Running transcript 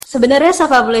sebenarnya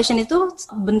self evaluation itu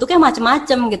bentuknya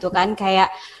macam-macam gitu kan,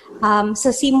 kayak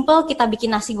sesimpel kita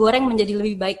bikin nasi goreng menjadi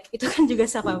lebih baik, itu kan juga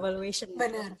self evaluation.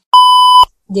 Benar.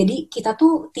 Jadi kita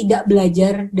tuh tidak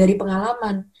belajar dari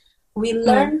pengalaman. We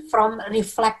learn from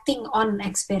reflecting on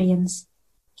experience.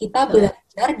 Kita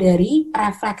belajar dari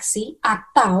refleksi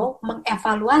atau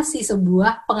mengevaluasi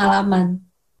sebuah pengalaman.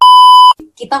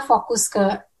 Kita fokus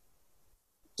ke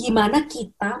gimana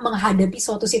kita menghadapi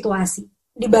suatu situasi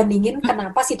dibandingin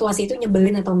kenapa situasi itu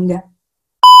nyebelin atau enggak.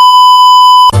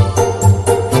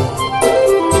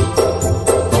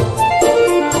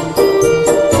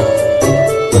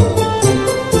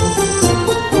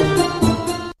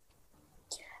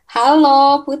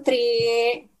 Halo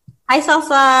Putri. Hai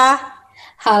Salsa.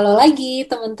 Halo lagi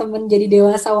teman-teman Jadi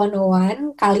Dewasa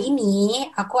 101. Kali ini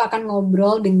aku akan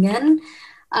ngobrol dengan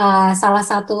salah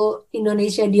satu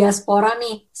Indonesia diaspora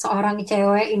nih. Seorang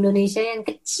cewek Indonesia yang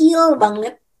kecil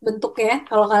banget bentuknya.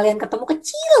 Kalau kalian ketemu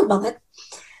kecil banget.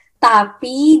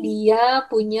 Tapi dia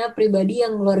punya pribadi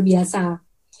yang luar biasa.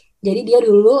 Jadi dia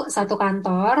dulu satu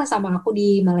kantor sama aku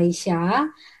di Malaysia.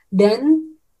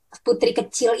 Dan Putri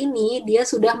kecil ini dia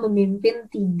sudah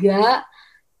memimpin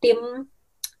 3 tim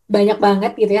banyak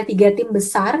banget gitu ya, 3 tim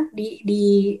besar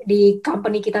di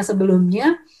company kita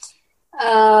sebelumnya.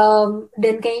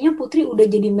 Dan kayaknya Putri udah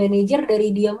jadi manajer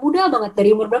dari dia muda banget.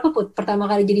 Dari umur berapa Put pertama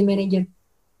kali jadi manajer?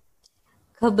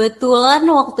 Kebetulan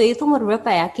waktu itu umur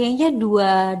berapa ya? Kayaknya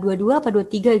 22 apa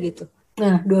 23 gitu.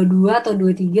 Nah, 22 atau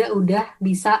 23 udah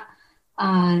bisa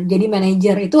jadi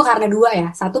manajer. Itu karena 2 ya.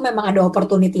 Satu memang ada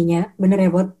opportunity-nya, bener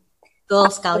ya Put? Betul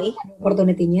sekali.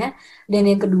 Opportunity-nya. Dan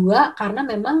yang kedua karena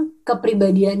memang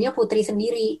kepribadiannya Putri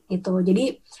sendiri gitu.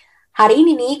 Jadi hari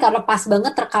ini nih karena pas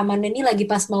banget rekamannya nih lagi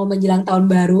pas mau menjelang tahun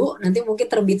baru, nanti mungkin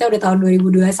terbitnya udah tahun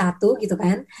 2021 gitu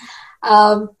kan.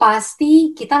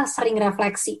 Pasti kita sering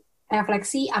refleksi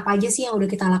apa aja sih yang udah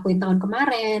kita lakuin tahun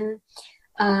kemarin,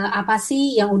 apa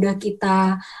sih yang udah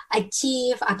kita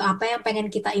achieve atau apa yang pengen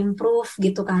kita improve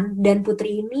gitu kan. Dan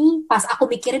Putri ini pas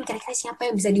aku mikirin kira-kira siapa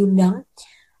yang bisa diundang,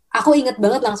 aku inget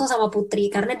banget langsung sama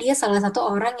Putri karena dia salah satu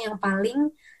orang yang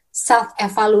paling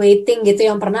self-evaluating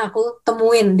gitu yang pernah aku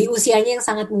temuin di usianya yang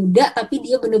sangat muda, tapi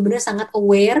dia bener-bener sangat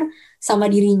aware sama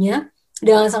dirinya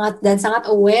dan sangat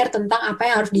aware tentang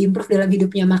apa yang harus diimprove dalam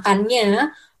hidupnya.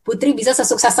 Makanya Putri bisa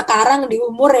sesukses sekarang di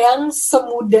umur yang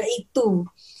semuda itu.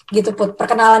 Gitu Put,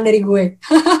 perkenalan dari gue.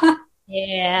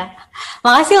 Iya,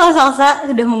 makasih loh Salsa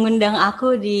sudah mengundang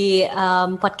aku di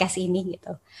podcast ini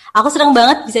gitu. Aku senang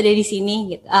banget bisa ada di sini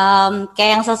gitu.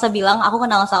 Kayak yang Salsa bilang, aku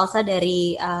kenal Salsa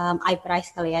dari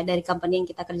iPrice kali ya, dari company yang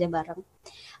kita kerja bareng.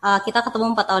 Kita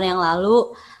ketemu 4 tahun yang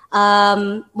lalu.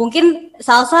 Mungkin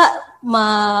Salsa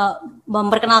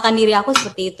memperkenalkan diri aku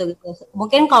seperti itu gitu.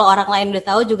 Mungkin kalau orang lain udah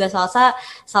tahu juga Salsa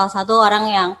salah satu orang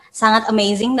yang sangat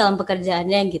amazing dalam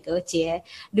pekerjaannya gitu, Cie.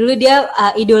 Dulu dia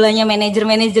idolanya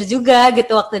manajer-manajer juga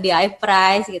gitu waktu di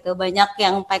iPrice gitu. Banyak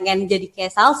yang pengen jadi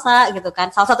kayak Salsa gitu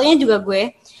kan. Salah satunya juga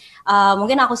gue.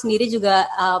 Mungkin aku sendiri juga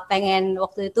pengen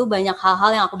waktu itu banyak hal-hal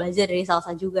yang aku belajar dari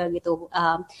Salsa juga gitu.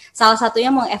 Salah satunya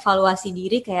mengevaluasi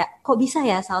diri kayak kok bisa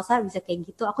ya Salsa bisa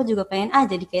kayak gitu. Aku juga pengen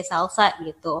jadi kayak Salsa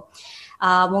gitu.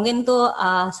 Mungkin tuh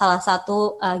salah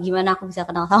satu gimana aku bisa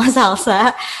kenal sama Salsa.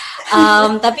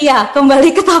 Tapi ya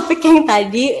kembali ke topik yang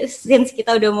tadi, since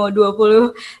kita udah mau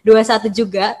 2021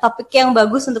 juga, topik yang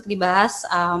bagus untuk dibahas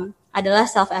adalah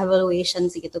self-evaluation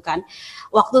sih gitu kan.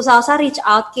 Waktu Salsa reach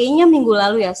out kayaknya minggu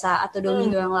lalu ya atau 2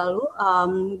 minggu yang lalu,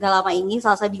 gak lama ini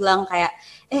Salsa bilang kayak,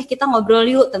 kita ngobrol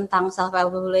yuk tentang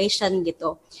self-evaluation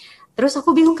gitu. Terus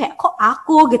aku bingung kayak, kok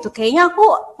aku gitu, kayaknya aku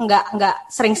nggak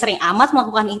sering-sering amat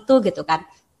melakukan itu gitu kan.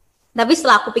 Tapi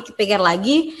setelah aku pikir-pikir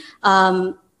lagi,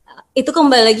 itu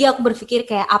kembali lagi aku berpikir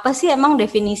kayak apa sih emang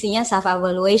definisinya self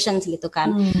evaluation gitu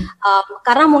kan.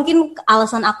 Karena mungkin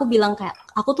alasan aku bilang kayak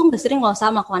aku tuh nggak sering loh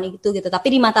melakukan itu gitu, tapi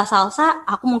di mata Salsa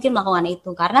aku mungkin melakukan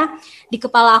itu karena di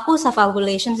kepala aku self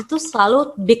evaluation itu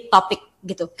selalu big topic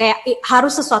gitu, kayak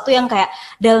harus sesuatu yang kayak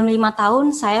dalam 5 tahun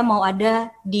saya mau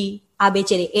ada di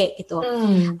ABCDE gitu.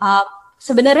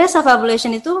 Sebenarnya self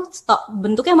evaluation itu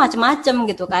bentuknya macam-macam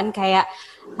gitu kan, kayak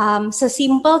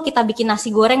sesimpel kita bikin nasi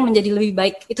goreng menjadi lebih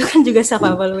baik, itu kan juga self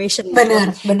evaluation.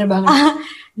 Benar banget.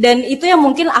 Dan itu yang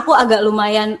mungkin aku agak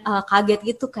lumayan kaget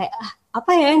gitu kayak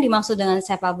apa ya yang dimaksud dengan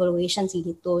self evaluation sih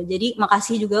gitu. Jadi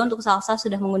makasih juga untuk Salsa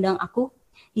sudah mengundang aku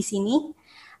di sini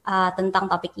tentang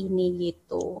topik ini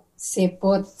gitu.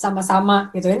 Siput, sama-sama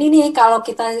gitu. Ini nih kalau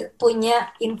kita punya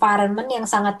environment yang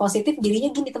sangat positif, jadinya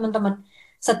gini teman-teman.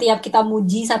 Setiap kita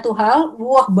muji satu hal,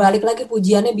 wah balik lagi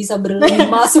pujiannya bisa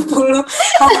berlima, 10.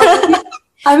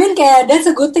 I mean kayak that's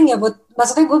a good thing ya, Bud.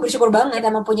 Maksudnya gue bersyukur banget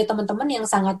emang punya teman-teman yang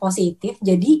sangat positif.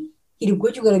 Jadi hidup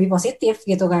gue juga lebih positif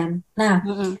gitu kan. Nah,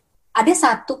 Mm-mm. ada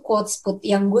satu quotes put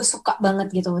yang gue suka banget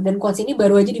gitu, dan quotes ini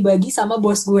baru aja dibagi sama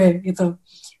bos gue gitu.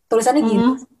 Tulisannya gini,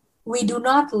 Mm-mm. we do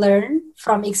not learn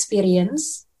from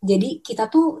experience. Jadi kita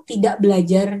tuh tidak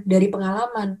belajar dari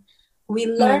pengalaman. We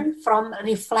Mm. learn from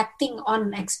reflecting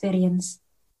on experience.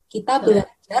 Kita Betul.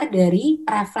 belajar dari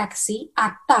refleksi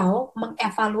atau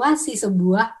mengevaluasi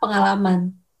sebuah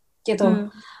pengalaman gitu. Mm.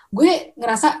 Gue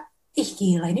ngerasa, ih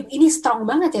gila, ini strong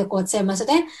banget ya quotes-nya.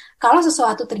 Maksudnya kalau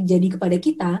sesuatu terjadi kepada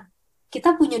kita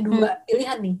punya Mm. dua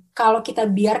pilihan nih. Kalau kita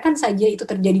biarkan saja itu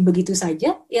terjadi begitu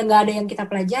saja, ya nggak ada yang kita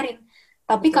pelajarin.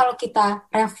 Tapi Betul. kalau kita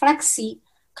refleksi,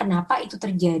 kenapa itu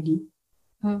terjadi?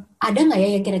 Mm. Ada nggak ya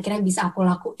yang kira-kira bisa aku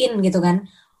lakuin gitu kan?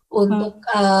 Mm. Untuk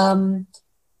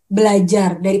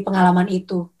belajar dari pengalaman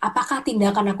itu. Apakah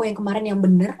tindakan aku yang kemarin yang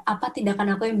benar? Apa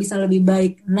tindakan aku yang bisa lebih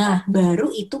baik? Nah, baru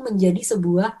itu menjadi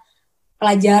sebuah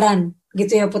pelajaran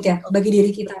gitu ya Put ya, bagi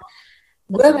diri kita.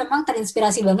 Gue Betul. memang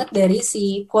terinspirasi banget dari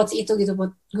si quotes itu gitu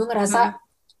Put. Gue ngerasa,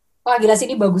 Mm. wah gila sih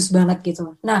ini bagus banget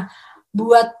gitu. Nah,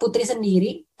 buat Putri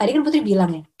sendiri, tadi kan Putri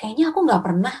bilang ya, kayaknya aku nggak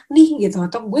pernah nih gitu,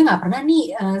 atau gue nggak pernah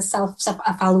nih self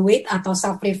evaluate atau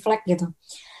self reflect gitu.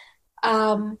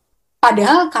 Um,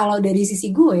 Padahal kalau dari sisi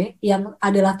gue yang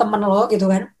adalah temen lo gitu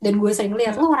kan, dan gue sering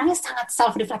lihat Mm. lo orangnya sangat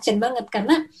self reflection banget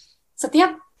karena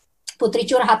setiap Putri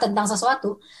curhat tentang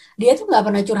sesuatu, dia tuh nggak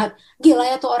pernah curhat, gila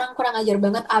ya tuh orang kurang ajar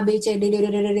banget A B C D D D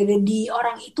D D D D, di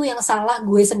orang itu yang salah,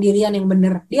 gue sendirian yang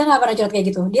bener. Dia nggak pernah curhat kayak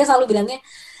gitu. Dia selalu bilangnya,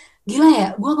 gila ya,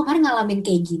 gue kemarin ngalamin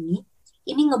kayak gini,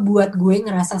 ini ngebuat gue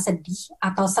ngerasa sedih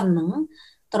atau seneng,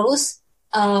 terus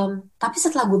tapi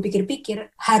setelah gue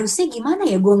pikir-pikir, harusnya gimana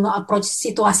ya gue nge-approach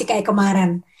situasi kayak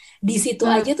kemarin. Di situ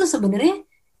Mm. aja tuh sebenarnya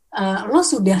lo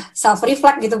sudah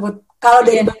self-reflect gitu, Bud. Kalau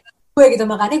dari Iya. gue gitu,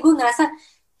 makanya gue ngerasa,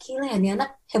 gila ya, nih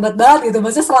anak hebat banget gitu.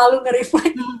 Maksudnya selalu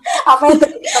nge-reflect Mm. apa yang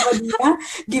terjadi sama dia,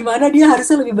 gimana dia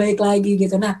harusnya lebih baik lagi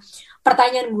gitu. Nah,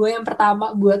 pertanyaan gue yang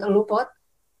pertama buat lo, Pot,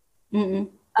 Mm-mm.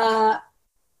 eh,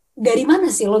 dari mana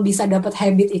sih lo bisa dapat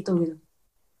habit itu gitu?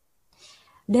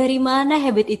 Dari mana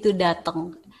habit itu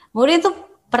datang? Mungkin itu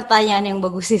pertanyaan yang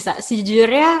bagus sih, Sa.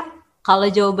 Sejujurnya kalau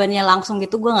jawabannya langsung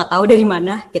gitu gue nggak tahu dari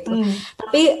mana gitu. Hmm.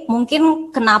 Tapi mungkin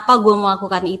kenapa gue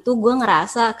melakukan itu, gue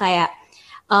ngerasa kayak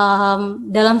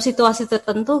dalam situasi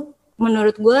tertentu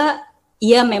menurut gue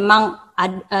iya memang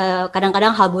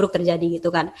kadang-kadang hal buruk terjadi gitu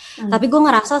kan. Tapi gue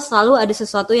ngerasa selalu ada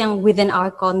sesuatu yang within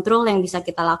our control yang bisa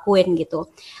kita lakuin gitu.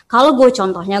 Kalau gue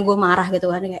contohnya gue marah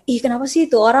gitu kan, kayak ih kenapa sih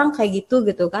itu orang kayak gitu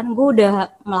kan, gue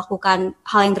udah melakukan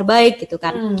hal yang terbaik gitu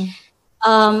kan. Hmm.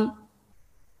 Um,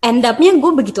 End up-nya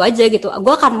gue begitu aja gitu.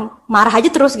 Gue akan marah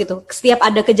aja terus gitu. Setiap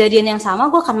ada kejadian yang sama,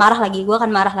 gue akan marah lagi, gue akan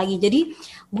marah lagi. Jadi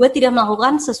gue tidak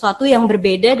melakukan sesuatu yang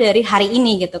berbeda dari hari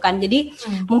ini gitu kan. Jadi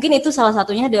mungkin itu salah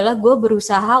satunya adalah gue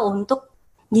berusaha untuk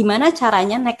gimana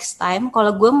caranya next time kalau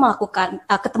gue melakukan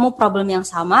ketemu problem yang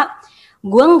sama,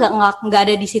 gue nggak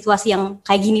ada di situasi yang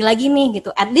kayak gini lagi nih gitu.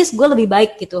 At least gue lebih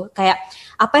baik gitu. Kayak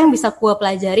apa yang bisa gue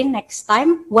pelajarin next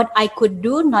time, what I could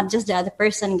do, not just the other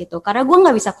person gitu. Karena gue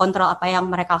nggak bisa kontrol apa yang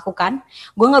mereka lakukan,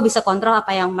 gue nggak bisa kontrol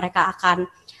apa yang mereka akan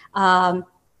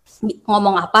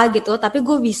ngomong apa gitu, tapi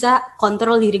gue bisa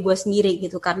kontrol diri gue sendiri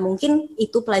gitu kan. Mungkin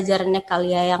itu pelajarannya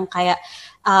kali ya, yang kayak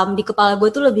di kepala gue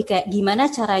tuh lebih kayak gimana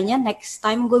caranya next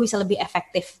time gue bisa lebih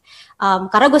efektif.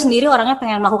 Karena gue sendiri orangnya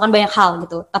pengen melakukan banyak hal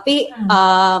gitu, tapi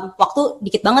waktu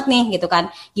dikit banget nih gitu kan.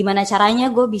 Gimana caranya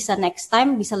gue bisa next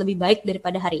time bisa lebih baik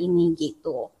daripada hari ini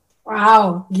gitu.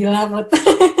 Wow, gila banget.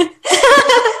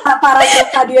 Paragraf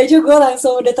tadi aja gue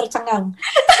langsung udah tercengang.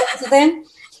 Maksudnya,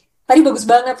 tadi bagus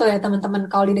banget tuh ya teman-teman.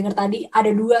 Kalau didengar tadi,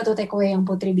 ada dua tuh takeaway yang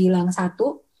Putri bilang.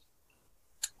 Satu,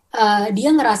 dia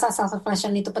ngerasa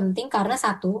self-reflection itu penting karena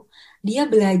satu, dia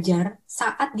belajar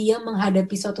saat dia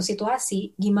menghadapi suatu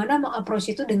situasi, gimana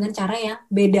meng-approach itu dengan cara yang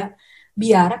beda.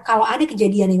 Biar kalau ada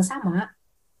kejadian yang sama,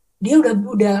 dia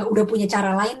udah punya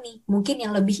cara lain nih, mungkin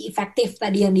yang lebih efektif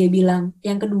tadi yang dia bilang.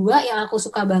 Yang kedua yang aku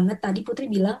suka banget tadi Putri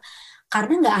bilang,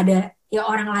 karena nggak ada ya,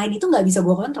 orang lain itu nggak bisa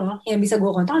gue kontrol, yang bisa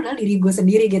gue kontrol adalah diri gue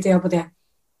sendiri gitu ya Put ya.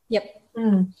 Yep.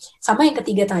 Sama yang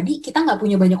ketiga tadi, kita nggak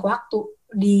punya banyak waktu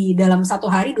di dalam satu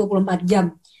hari 24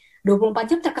 jam. 24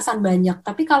 jam terkesan banyak,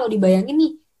 tapi kalau dibayangin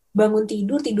nih, bangun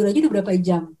tidur aja udah berapa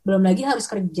jam, belum lagi harus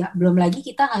kerja, belum lagi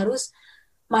kita harus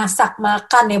masak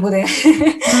makan ya Put ya.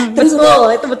 Terus Betul,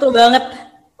 itu betul banget.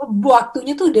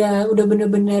 waktunya tuh udah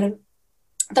bener-bener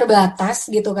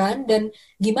terbatas gitu kan. Dan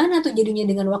gimana tuh jadinya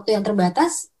dengan waktu yang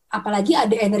terbatas, apalagi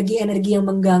ada energi-energi yang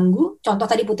mengganggu. Contoh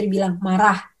tadi Putri bilang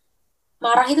marah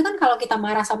itu kan, kalau kita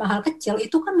marah sama hal kecil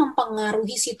itu kan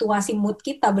mempengaruhi situasi mood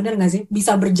kita, bener gak sih?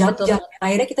 Bisa Betul. berjam-jam,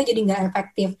 akhirnya kita jadi nggak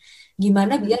efektif.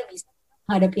 Gimana biar bisa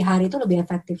menghadapi hari itu lebih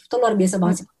efektif, itu luar biasa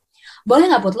banget sih. Boleh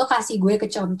nggak Put, lo kasih gue ke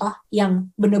contoh yang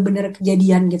bener-bener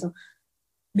kejadian gitu.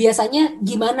 Biasanya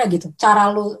gimana gitu cara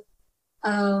lo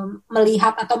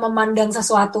melihat atau memandang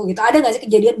sesuatu gitu. Ada nggak sih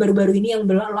kejadian baru-baru ini yang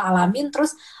belum lo alamin,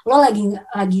 terus lo lagi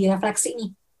refleksi nih,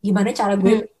 gimana cara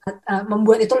gue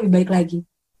membuat itu lebih baik lagi?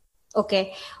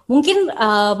 Oke, mungkin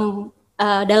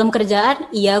dalam kerjaan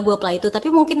iya gue apply itu,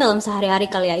 tapi mungkin dalam sehari-hari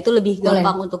kali ya itu lebih Boleh.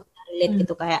 gampang untuk relate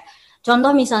gitu. Kayak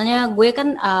contoh misalnya gue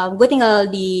kan gue tinggal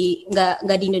di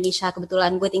nggak di Indonesia,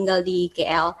 kebetulan gue tinggal di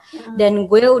KL dan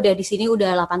gue udah di sini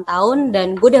udah 8 tahun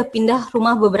dan gue udah pindah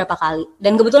rumah beberapa kali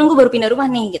dan kebetulan gue baru pindah rumah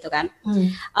nih gitu kan.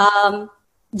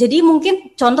 Jadi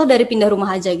mungkin contoh dari pindah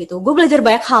rumah aja gitu, gue belajar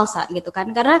banyak hal gitu kan,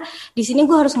 karena di sini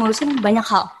gue harus ngurusin banyak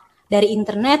hal, dari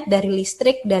internet, dari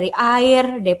listrik, dari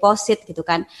air, deposit gitu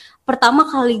kan. Pertama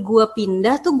kali gue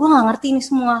pindah tuh gue nggak ngerti ini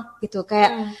semua gitu,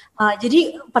 kayak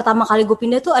jadi pertama kali gue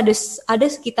pindah tuh ada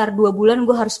sekitar 2 bulan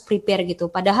gue harus prepare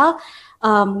gitu, padahal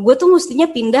gue tuh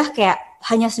mestinya pindah kayak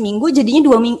hanya seminggu,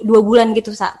 jadinya 2 bulan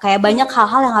gitu, kayak banyak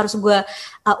hal-hal yang harus gue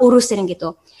urusin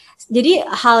gitu. Jadi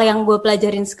hal yang gue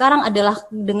pelajarin sekarang adalah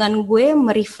dengan gue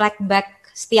mereflect back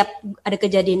setiap ada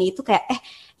kejadian itu kayak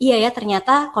iya ya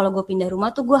ternyata kalau gue pindah rumah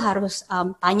tuh gue harus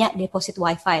tanya deposit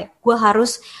wifi, gue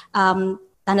harus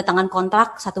tanda tangan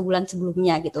kontrak 1 bulan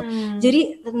sebelumnya gitu.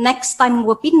 Jadi next time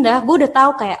gue pindah gue udah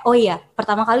tahu kayak oh iya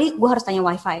pertama kali gue harus tanya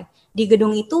wifi di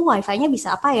gedung itu, wifi-nya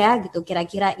bisa apa ya gitu,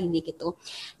 kira-kira ini gitu.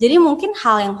 Jadi mungkin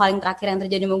hal yang paling terakhir yang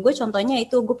terjadi sama gue contohnya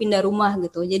itu gue pindah rumah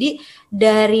gitu. Jadi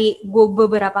dari gue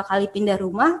beberapa kali pindah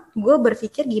rumah, gue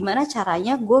berpikir gimana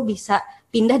caranya gue bisa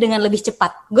pindah dengan lebih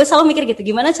cepat. Gue selalu mikir gitu,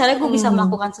 gimana caranya gue bisa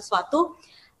melakukan sesuatu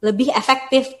lebih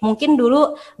efektif. Mungkin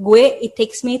dulu gue it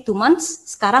takes me 2 months,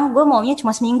 sekarang gue maunya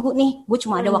cuma seminggu nih, gue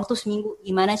cuma ada waktu seminggu,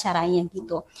 gimana caranya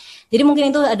gitu. Jadi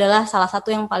mungkin itu adalah salah satu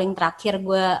yang paling terakhir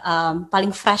gue paling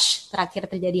fresh terakhir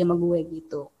terjadi sama gue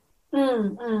gitu.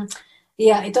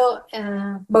 Iya itu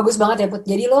bagus banget ya Put.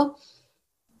 Jadi lo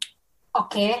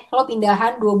lo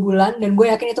pindahan 2 bulan dan gue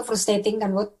yakin itu frustrating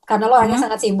kan Put, karena lo hanya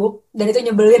sangat sibuk dan itu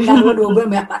nyebelin kan, lo 2 bulan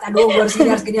banyak banget, aduh gue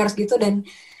harus gini harus gitu, dan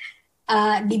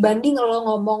dibanding lo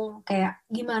ngomong kayak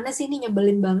gimana sih ini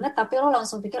nyebelin banget, tapi lo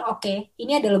langsung pikir oke,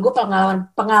 ini adalah gue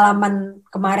pengalaman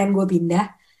kemarin gue pindah,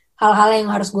 hal-hal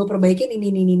yang harus gue perbaikin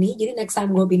ini, jadi next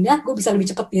time gue pindah gue bisa lebih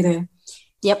cepet gitu ya.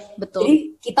 Yep, betul. Jadi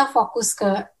kita fokus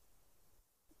ke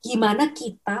gimana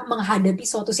kita menghadapi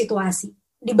suatu situasi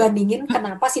dibandingin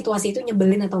kenapa situasi itu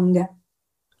nyebelin atau enggak.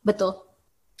 Betul.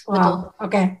 Wow,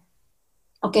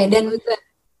 oke, dan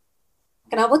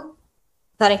kenapa?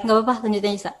 Sorry, nggak apa-apa,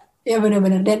 lanjutin aja. Ya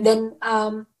benar-benar, dan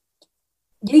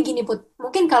jadi gini Put,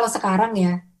 mungkin kalau sekarang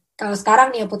nih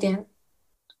ya Put ya,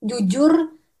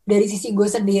 jujur dari sisi gue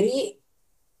sendiri,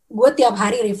 gue tiap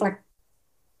hari reflect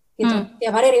gitu,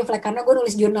 tiap hari reflect karena gue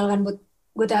nulis jurnal kan Put,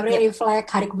 gue tiap hari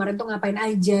reflect hari kemarin tuh ngapain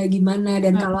aja, gimana,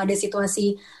 dan kalau ada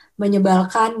situasi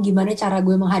menyebalkan gimana cara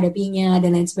gue menghadapinya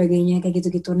dan lain sebagainya kayak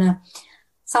gitu-gitu. Nah,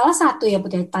 salah satu ya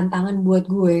Put ya, tantangan buat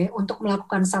gue untuk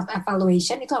melakukan self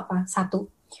evaluation itu apa? Satu,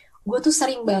 gue tuh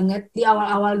sering banget di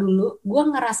awal-awal dulu gue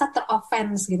ngerasa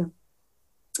ter-offense gitu,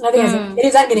 ngerti gak sih? Jadi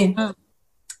misalnya gini,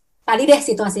 tadi deh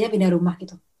situasinya pindah rumah,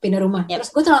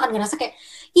 terus gue tuh akan ngerasa kayak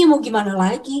iya mau gimana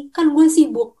lagi, kan gue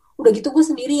sibuk, udah gitu gue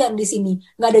sendirian di sini,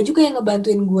 nggak ada juga yang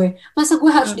ngebantuin gue, masa gue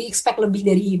harus di-expect lebih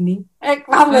dari ini,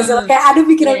 paham gak sih? Kayak ada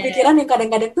pikiran-pikiran yang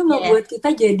kadang-kadang tuh ngebuat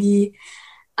kita jadi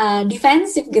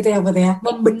defensif gitu ya Put ya,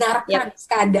 membenarkan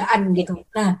keadaan gitu.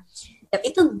 Nah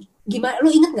itu gimana, lo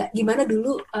ingat nggak gimana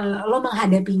dulu lo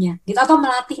menghadapinya gitu, atau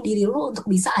melatih diri lo untuk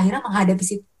bisa akhirnya menghadapi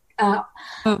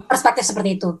perspektif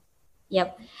seperti itu?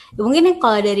 Yap, mungkin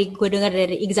kalau dari gue dengar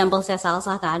dari example saya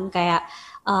Salsa kan kayak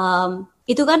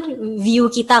itu kan view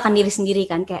kita akan diri sendiri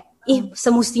kan, kayak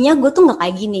semestinya gue tuh nggak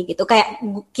kayak gini gitu, kayak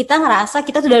kita ngerasa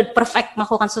kita tuh udah perfect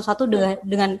melakukan sesuatu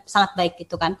dengan sangat baik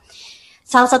gitu kan.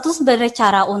 Salah satu sebenarnya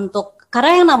cara untuk,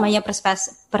 karena yang namanya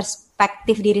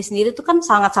perspektif diri sendiri itu kan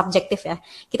sangat subjektif ya.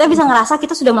 Kita bisa ngerasa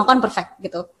kita sudah melakukan perfect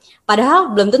gitu.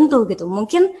 Padahal belum tentu gitu.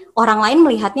 Mungkin orang lain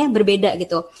melihatnya berbeda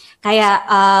gitu. Kayak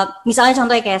misalnya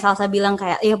contohnya kayak Salsa bilang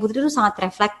kayak ya Putri itu sangat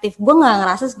reflektif. Gue nggak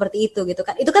ngerasa seperti itu gitu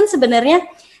kan. Itu kan sebenarnya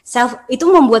itu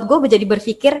membuat gue jadi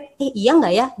berpikir, iya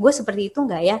nggak ya? Gue seperti itu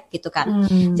nggak ya? Gitu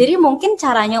kan. Jadi mungkin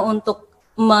caranya untuk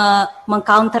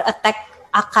meng-counter attack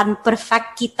akan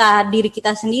perfect diri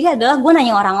kita sendiri adalah gue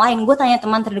nanya orang lain, gue tanya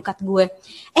teman terdekat gue,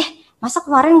 masa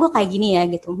kemarin gue kayak gini ya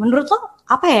gitu, menurut lo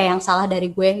apa ya yang salah dari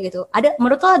gue gitu,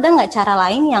 menurut lo ada nggak cara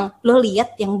lain yang lo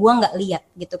lihat yang gue nggak lihat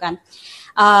gitu kan.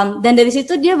 Dan dari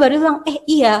situ dia baru bilang,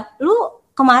 iya lu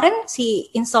kemarin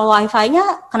si install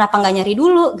wifi-nya kenapa nggak nyari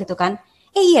dulu gitu kan,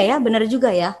 iya ya benar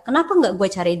juga ya, kenapa nggak gue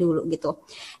cari dulu gitu.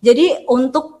 Jadi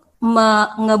untuk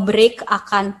nge-break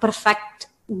akan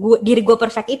perfect diri gue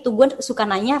perfect itu, gue suka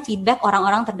nanya feedback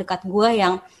orang-orang terdekat gue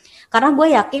yang, karena gue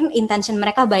yakin intention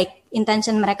mereka baik.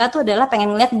 Intention mereka tuh adalah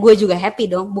pengen ngeliat gue juga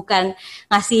happy dong, bukan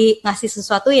ngasih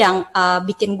sesuatu yang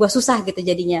bikin gue susah gitu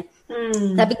jadinya.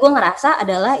 Tapi gue ngerasa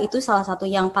adalah itu salah satu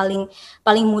yang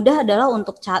paling mudah adalah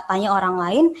untuk tanya orang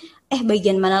lain,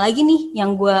 bagian mana lagi nih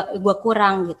yang gue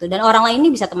kurang gitu. Dan orang lain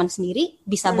ini bisa teman sendiri,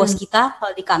 bisa bos kita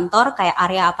kalau di kantor, kayak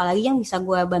area apalagi yang bisa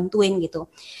gue bantuin gitu.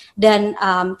 Dan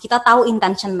kita tahu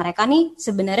intention mereka nih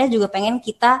sebenarnya juga pengen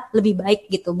kita lebih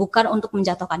baik gitu, bukan untuk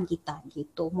menjatuhkan kita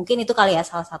gitu. Mungkin itu kali ya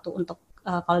salah satu untuk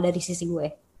kalau dari sisi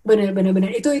gue. Bener.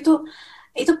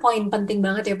 Itu poin penting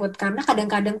banget ya Put, karena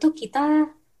kadang-kadang tuh kita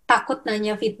takut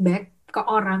nanya feedback ke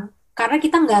orang karena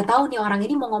kita nggak tahu nih orang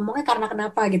ini mau ngomongnya karena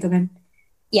kenapa gitu kan.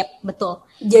 Yap, betul.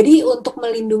 Jadi untuk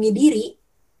melindungi diri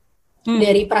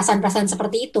dari perasaan-perasaan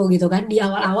seperti itu gitu kan, di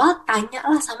awal-awal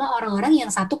tanyalah sama orang-orang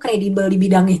yang satu kredibel di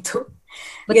bidang itu.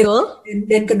 Betul. Gitu.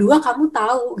 Dan kedua kamu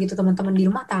tahu gitu, teman-teman di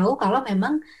rumah tahu kalau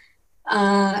memang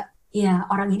ya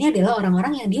orang ini adalah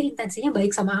orang-orang yang dia intensinya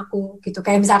baik sama aku gitu.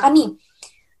 Kayak misalkan nih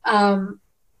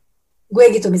gue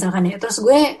gitu misalkan ya, terus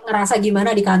gue ngerasa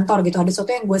gimana di kantor gitu, ada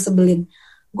sesuatu yang gue sebelin,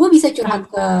 gue bisa curhat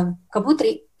ke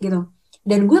Putri gitu,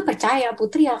 dan gue percaya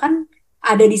Putri akan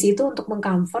ada di situ untuk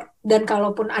mengcomfort, dan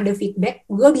kalaupun ada feedback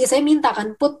gue biasanya minta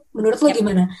kan, Put menurut lo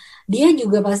gimana, dia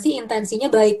juga pasti intensinya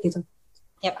baik gitu.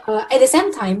 At the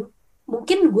same time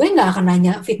mungkin gue nggak akan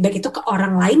nanya feedback itu ke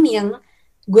orang lain yang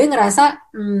gue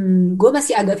ngerasa gue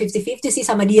masih agak 50-50 sih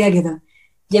sama dia gitu.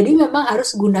 Jadi memang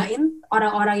harus gunain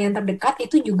orang-orang yang terdekat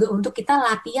itu juga untuk kita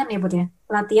latihan ya Put ya.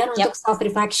 Latihan untuk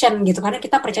self-reflection gitu. Karena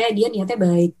kita percaya dia niatnya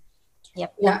baik.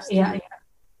 Ya.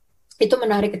 Itu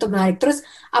menarik. Terus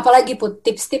apalagi Put,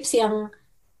 tips-tips yang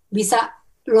bisa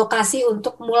lokasi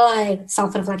untuk mulai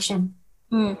self-reflection?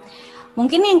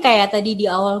 Mungkin yang kayak tadi di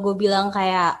awal gue bilang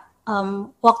kayak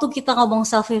waktu kita ngomong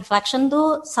self-reflection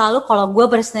tuh selalu kalau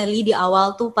gue personally di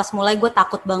awal tuh pas mulai gue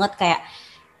takut banget kayak,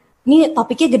 ini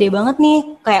topiknya gede banget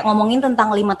nih, kayak ngomongin tentang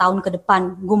 5 tahun ke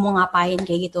depan, gue mau ngapain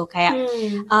kayak gitu. Kayak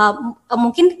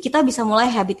mungkin kita bisa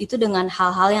mulai habit itu dengan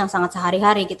hal-hal yang sangat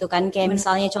sehari-hari gitu kan. Kayak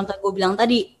misalnya contoh gue bilang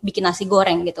tadi, bikin nasi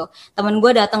goreng gitu. Temen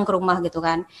gue datang ke rumah gitu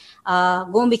kan,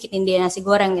 gue mau bikinin dia nasi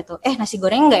goreng gitu. Nasi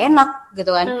gorengnya nggak enak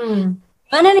gitu kan.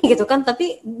 Gimana nih gitu kan,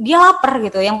 tapi dia lapar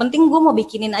gitu. Yang penting gue mau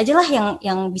bikinin aja lah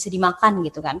yang bisa dimakan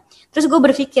gitu kan. Terus gue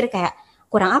berpikir kayak,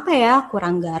 kurang apa ya?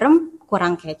 Kurang garam,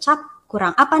 kurang kecap,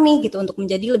 kurang apa nih gitu untuk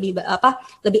menjadi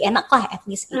lebih enak lah at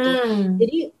least gitu.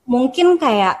 Jadi mungkin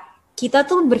kayak kita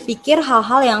tuh berpikir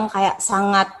hal-hal yang kayak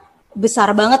sangat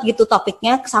besar banget gitu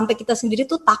topiknya, sampai kita sendiri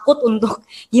tuh takut untuk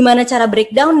gimana cara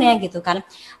breakdownnya gitu kan.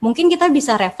 Mungkin kita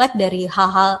bisa reflect dari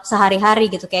hal-hal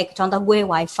sehari-hari gitu, kayak contoh gue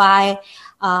wifi,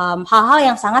 hal-hal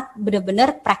yang sangat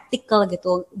benar-benar praktikal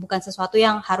gitu, bukan sesuatu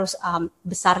yang harus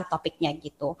besar topiknya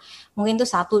gitu. Mungkin itu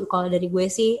satu kalau dari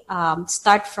gue sih,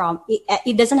 start from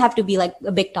it doesn't have to be like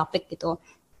a big topic gitu.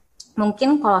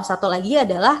 Mungkin kalau satu lagi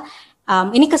adalah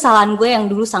ini kesalahan gue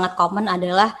yang dulu sangat common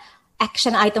adalah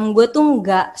action item gue tuh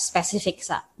nggak spesifik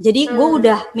sa. Jadi gue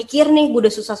udah mikir nih, gue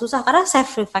udah susah-susah karena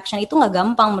self reflection itu nggak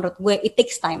gampang menurut gue, it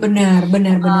takes time. Benar.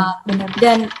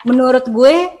 Dan menurut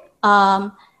gue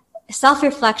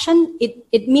self-reflection,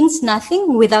 it means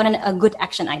nothing without a good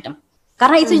action item.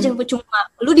 Karena itu cuma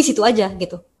lu di situ aja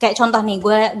gitu. Kayak contoh nih,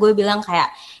 gue bilang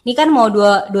kayak, ini kan mau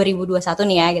 2021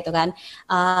 nih ya gitu kan.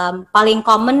 Paling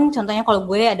common contohnya kalau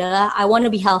gue adalah I want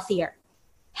to be healthier.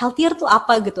 Healthier tuh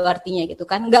apa gitu artinya gitu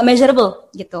kan. Nggak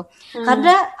measurable gitu.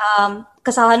 Karena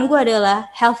kesalahan gue adalah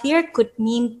healthier could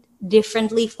mean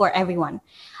differently for everyone.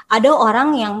 Ada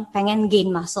orang yang pengen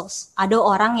gain muscles, ada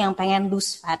orang yang pengen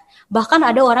lose fat, bahkan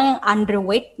ada orang yang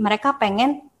underweight, mereka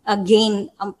pengen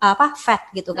gain fat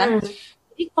gitu kan.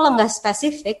 Jadi kalau nggak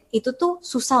spesifik, itu tuh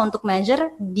susah untuk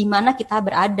measure di mana kita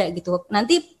berada gitu.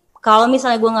 Nanti kalau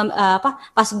misalnya gue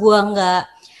pas gue nggak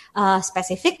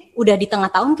spesifik, udah di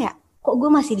tengah tahun kayak, kok gue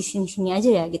masih di sini-sini aja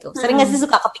ya gitu. Sering nggak sih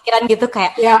suka kepikiran gitu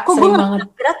kayak, kok gue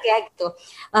nggak gerak ya gitu.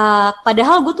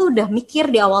 Padahal gue tuh udah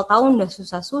mikir di awal tahun udah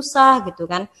susah-susah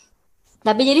gitu kan.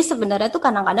 Tapi jadi sebenarnya tuh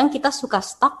kadang-kadang kita suka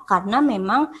stuck karena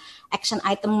memang action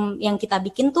item yang kita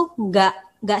bikin tuh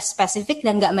nggak spesifik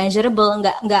dan nggak measurable,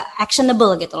 nggak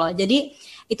actionable gitu loh. Jadi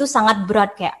itu sangat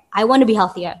berat kayak I want to be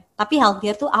healthier. Tapi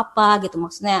healthier tuh apa gitu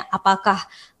maksudnya? Apakah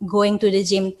going to the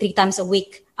gym 3 times a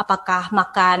week? Apakah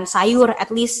makan sayur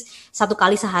at least 1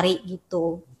 kali sehari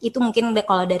gitu? Itu mungkin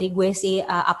kalau dari gue sih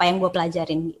apa yang gue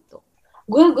pelajarin gitu.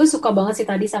 Gue suka banget sih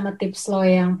tadi sama tips lo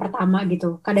yang pertama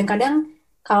gitu. Kadang-kadang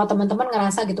kalau teman-teman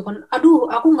ngerasa gitu kan, aduh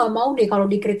aku nggak mau deh kalau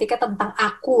dikritiknya tentang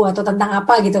aku atau tentang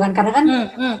apa gitu kan, karena kan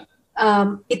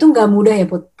itu nggak mudah ya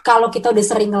Put. Kalau kita udah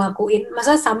sering ngelakuin,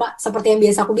 masa sama seperti yang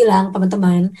biasa aku bilang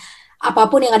teman-teman,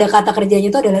 apapun yang ada kata kerjanya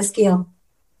itu adalah skill.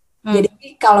 Hmm.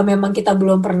 Jadi kalau memang kita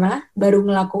belum pernah, baru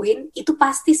ngelakuin, itu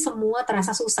pasti semua terasa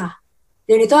susah.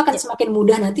 Dan itu akan Yep. semakin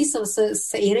mudah nanti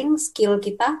seiring skill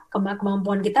kita,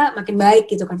 kemampuan kita makin baik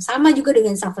gitu kan. Sama juga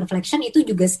dengan self reflection, itu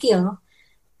juga skill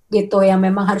gitu yang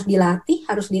memang harus dilatih,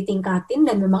 harus ditingkatin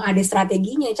dan memang ada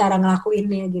strateginya cara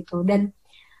ngelakuinnya gitu. Dan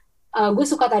gue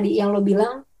suka tadi yang lo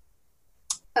bilang,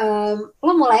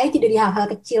 lo mulai aja dari hal-hal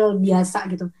kecil biasa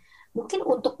gitu. Mungkin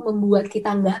untuk membuat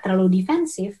kita nggak terlalu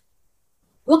defensif,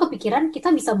 gue kepikiran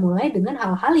kita bisa mulai dengan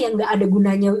hal-hal yang nggak ada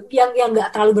gunanya, yang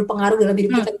nggak terlalu berpengaruh dalam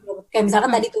hidup Hmm. kita. Kayak misalkan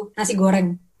Hmm. tadi tuh nasi goreng.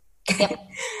 Yep.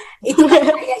 Itu kan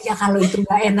kayak ya kalau itu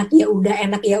nggak enak ya udah,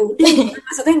 enak ya udah.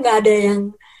 Maksudnya nggak ada yang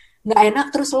nggak enak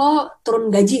terus lo turun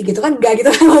gaji gitu kan, nggak gitu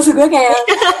kan. Maksud gue kayak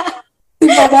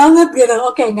simpel banget gitu.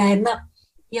 Oke, nggak enak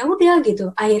ya udah gitu.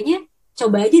 Akhirnya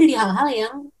coba aja dari hal-hal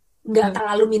yang nggak Hmm.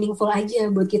 terlalu meaningful aja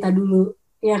buat kita dulu,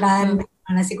 ya kan.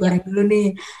 Hmm. Nasi Yep. goreng dulu nih,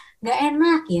 nggak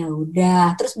enak ya udah,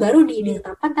 terus baru Hmm.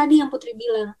 ditetapkan tadi yang Putri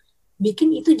bilang,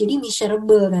 bikin itu jadi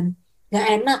measurable kan. Nggak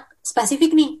enak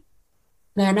spesifik nih,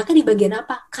 nggak enaknya di bagian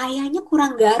apa, kayaknya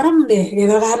kurang garam deh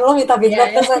gitu kan. Lo minta Ya, feedback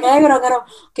ya. terus kayaknya kurang garam,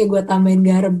 oke gue tambahin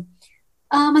garam.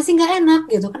 Masih nggak enak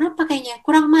gitu, kenapa, kayaknya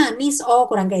kurang manis, oh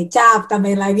kurang kecap,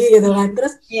 tambahin lagi gitu kan.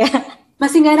 Terus Iya.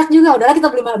 masih nggak enak juga, udahlah kita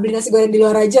beli nasi goreng di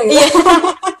luar aja gitu. Iya.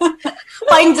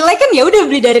 Paling jelek kan ya udah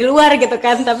beli dari luar gitu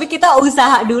kan. Tapi kita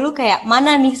usaha dulu kayak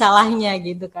mana nih salahnya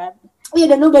gitu kan. Oh iya,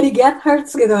 dan nobody get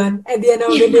hurts gitu kan at the end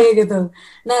of the day gitu.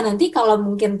 Nah nanti kalau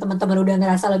mungkin teman-teman udah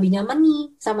ngerasa lebih nyaman nih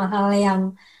sama hal yang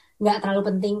nggak terlalu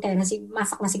penting kayak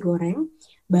masak nasi goreng,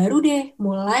 baru deh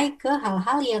mulai ke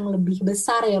hal-hal yang lebih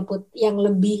besar ya Put, yang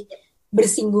lebih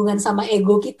bersinggungan sama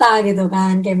ego kita gitu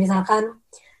kan. Kayak misalkan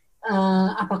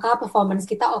apakah performance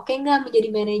kita oke nggak menjadi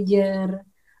manajer,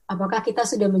 apakah kita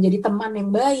sudah menjadi teman yang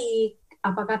baik,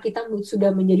 apakah kita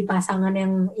sudah menjadi pasangan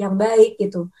yang baik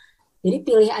gitu. Jadi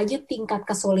pilih aja tingkat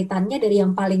kesulitannya dari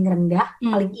yang paling rendah,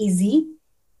 Hmm. paling easy,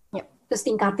 Yep. terus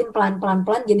tingkatin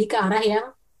pelan-pelan jadi ke arah yang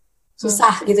Hmm.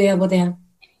 susah gitu ya Put ya.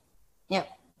 Yep.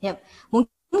 Yep.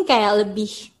 Mungkin kayak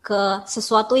lebih ke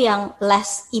sesuatu yang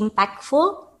less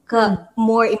impactful ke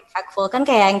more impactful kan,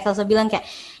 kayak yang Elsa bilang kayak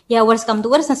ya worst come to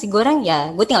worst nasi goreng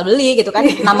ya gue tinggal beli gitu kan,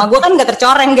 nama gue kan gak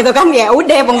tercoreng gitu kan, ya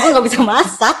udah emang gue nggak bisa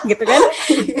masak gitu kan.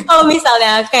 Kalau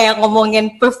misalnya kayak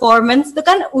ngomongin performance itu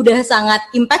kan udah sangat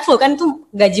impactful kan, tuh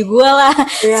gaji gue lah,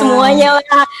 Iya. semuanya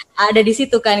lah ada di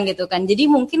situ kan gitu kan. Jadi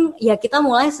mungkin ya kita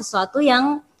mulai sesuatu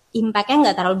yang impact-nya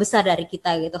nggak terlalu besar dari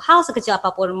kita gitu. Hal sekecil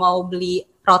apapun, mau beli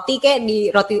roti kayak di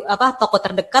roti apa toko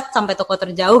terdekat sampai toko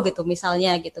terjauh gitu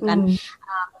misalnya gitu kan.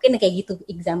 Mungkin kayak gitu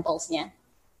examples-nya.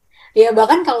 Ya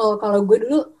bahkan kalau kalau gue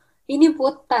dulu ini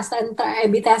Put test and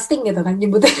A/B testing gitu kan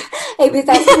nyebutnya. A/B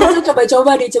testing itu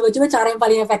coba-coba cara yang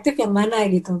paling efektif yang mana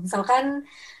gitu. Misalkan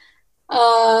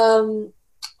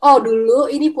oh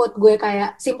dulu ini Put, gue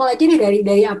kayak simple aja nih,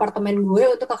 dari apartemen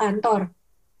gue untuk ke kantor.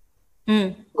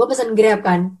 Gue pesen Grab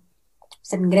kan.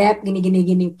 Pesen Grab gini.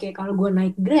 Kayak kalau gue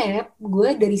naik Grab, gue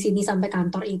dari sini sampai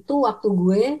kantor itu waktu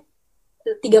gue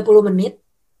 30 menit. Yep.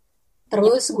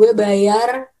 Terus gue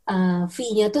bayar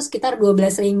fee-nya tuh sekitar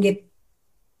 12 ringgit.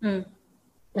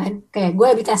 Kan kayak gue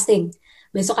habis testing.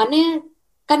 Besokannya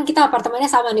kan kita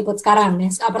apartemennya sama nih Put sekarang ya.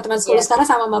 Apartemen 10 Yeah. sekarang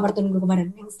sama apartemen gue kemarin.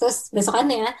 Terus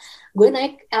besokannya gue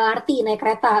naik LRT, naik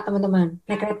kereta teman-teman.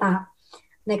 Naik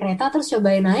kereta terus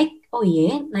cobain naik. Oh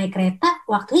iya, naik kereta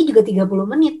waktunya juga 30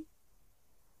 menit.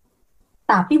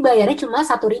 Tapi bayarnya cuma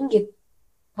 1 ringgit.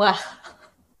 Wah,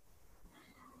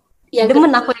 Yang demen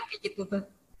kedua, aku yang kayak gitu tuh.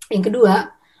 yang kedua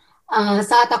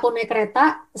saat gue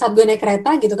naik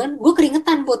kereta gitu kan, gue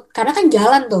keringetan Put. Karena kan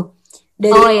jalan tuh.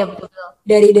 Dari Oh ya betul.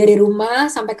 dari rumah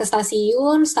sampai ke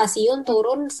stasiun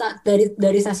turun,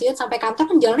 dari stasiun sampai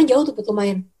kantor kan jalannya jauh tuh Put,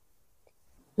 lumayan.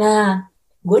 Nah,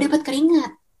 gue dapat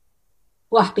keringat.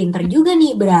 Wah, pinter juga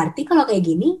nih. Berarti kalau kayak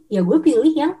gini, ya gue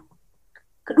pilih yang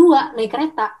kedua, naik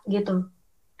kereta gitu.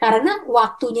 Karena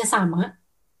waktunya sama,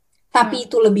 tapi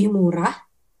itu lebih murah.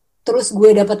 Terus gue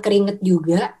dapat keringet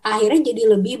juga. Akhirnya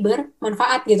jadi lebih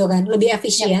bermanfaat gitu kan. Lebih Yep.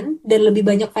 efisien dan lebih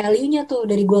banyak value-nya tuh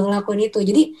dari gue ngelakuin itu.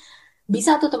 Jadi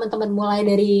bisa tuh teman-teman mulai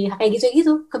dari kayak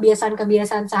gitu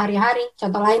kebiasaan-kebiasaan sehari-hari.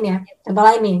 Contoh lain ya. Contoh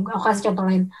lain nih, aku kasih contoh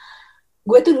lain.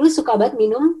 Gue tuh dulu suka banget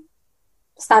minum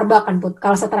Starbucks kan Put,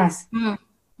 kalau stres.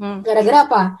 Gara-gara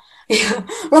apa?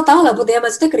 Lo tau gak Put ya,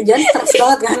 maksudnya kerjaan stres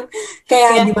banget kan. Kayak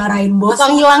Ya. dimarahin bos. Suka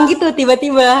ngilang gitu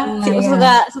tiba-tiba. Nah,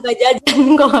 ya. Suka jajan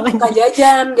kalau lagi. Suka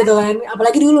jajan gitu kan.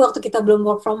 Apalagi dulu waktu kita belum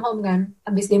work from home kan.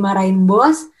 Habis dimarahin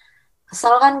bos,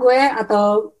 kesel kan gue.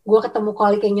 Atau gue ketemu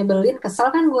kolik yang nyebelin,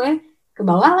 kesel kan gue. Ke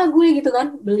bawah lah gue gitu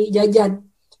kan, beli jajan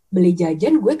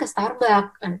gue ke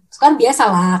Starbucks kan biasa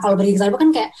lah kalau pergi ke Starbucks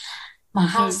kan kayak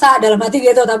mahal dalam hati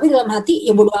gitu, tapi dalam hati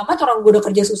ya bodo amat, orang gue udah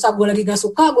kerja susah, gue lagi gak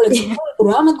suka, gue lagi suka,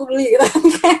 bodo amat gue beli gitu.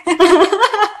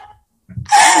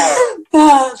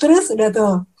 Nah, terus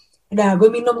udah gue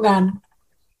minum kan,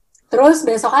 terus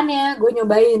besokannya gue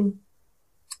nyobain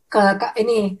ke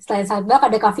ini, selain Starbucks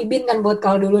ada Coffee Bean kan, buat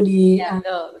kalau dulu di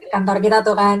kantor kita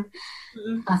tuh kan,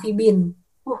 Coffee Bean.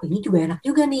 Ini juga enak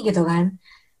juga nih gitu kan.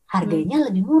 Harganya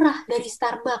lebih murah dari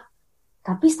Starbucks.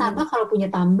 Tapi Starbucks kalau punya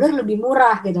tumbler lebih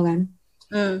murah gitu kan.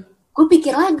 Gue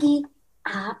pikir lagi,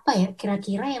 apa ya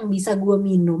kira-kira yang bisa gue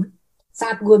minum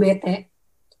saat gue bete,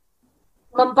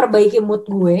 memperbaiki mood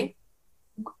gue,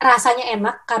 rasanya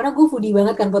enak, karena gue foodie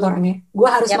banget kan buat orangnya. Gue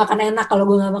harus makan enak, kalau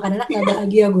gue gak makan enak gak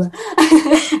bahagia gue.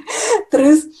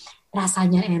 Terus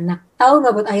rasanya enak. Tahu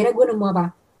gak buat akhirnya gue nemu apa?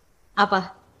 Apa?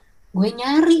 Gue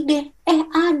nyari deh,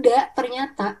 ada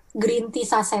ternyata green tea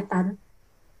sasetan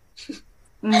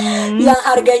yang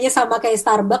harganya sama kayak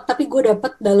Starbucks, tapi gue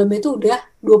dapet dalamnya itu udah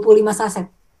 25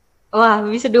 saset. Wah,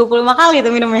 bisa 25 kali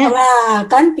tuh minumnya. Nah,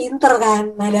 kan pinter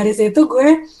kan. Nah, dari situ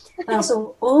gue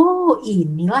langsung,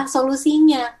 inilah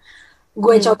solusinya.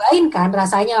 Gue cobain kan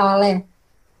rasanya oleh,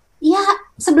 ya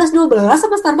 11-12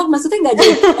 sama Starbucks, maksudnya gak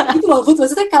jauh gitu loh.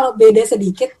 Maksudnya kalau beda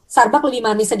sedikit, Starbucks lebih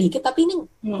manis sedikit, tapi ini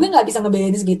gue gak bisa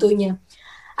ngebedain segitunya.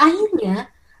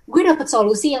 Akhirnya gue dapet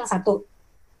solusi yang satu,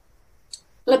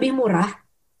 lebih murah,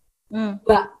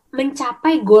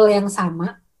 mencapai goal yang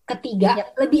sama.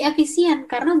 Ketiga, lebih efisien,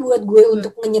 karena buat gue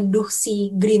untuk menyeduh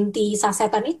si green tea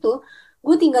sasetan itu,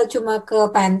 gue tinggal cuma ke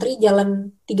pantry,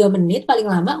 jalan 3 menit paling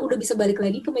lama, udah bisa balik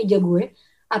lagi ke meja gue.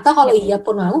 Atau kalau iya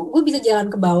pun mau, gue bisa jalan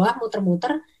ke bawah,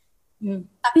 muter-muter,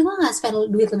 tapi gue gak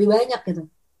spend duit lebih banyak gitu.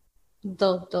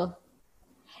 Betul.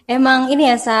 Emang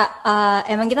ini ya,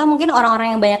 emang kita mungkin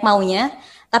orang-orang yang banyak maunya,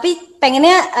 tapi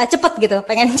pengennya cepet gitu,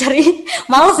 pengen cari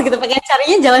males gitu, pengen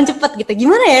carinya jalan cepet gitu.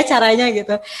 Gimana ya caranya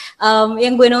gitu?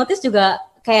 Yang gue notice juga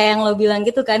kayak yang lo bilang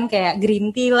gitu kan, kayak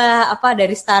green tea lah, apa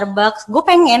dari Starbucks. Gue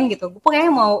pengen gitu,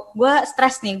 gue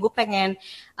stres nih, gue pengen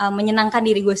menyenangkan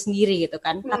diri gue sendiri gitu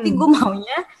kan. Tapi gue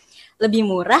maunya lebih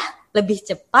murah, lebih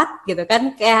cepat gitu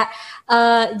kan. Kayak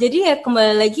jadi ya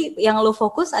kembali lagi yang lo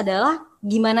fokus adalah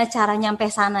gimana cara nyampe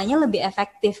sananya lebih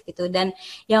efektif gitu. Dan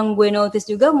yang gue notice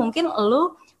juga mungkin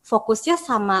lo fokusnya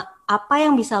sama apa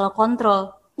yang bisa lo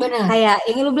kontrol. Benar. Kayak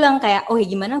yang lu bilang kayak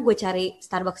gimana gue cari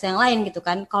Starbucks yang lain gitu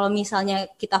kan. Kalau misalnya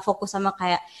kita fokus sama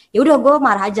kayak ya udah gue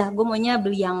marah aja, gue maunya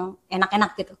beli yang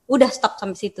enak-enak gitu, udah stop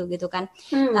sampai situ gitu kan.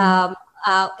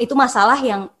 Itu masalah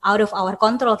yang out of our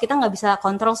control. Kita nggak bisa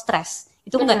kontrol stres,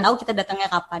 itu nggak tahu kita datangnya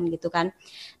kapan gitu kan.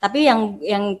 Tapi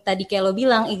yang tadi kayak lo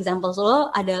bilang, example lo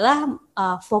adalah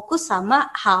fokus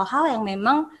sama hal-hal yang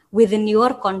memang within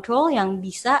your control, yang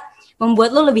bisa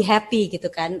membuat lo lebih happy gitu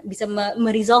kan, bisa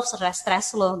meresolve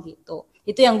stress lo gitu.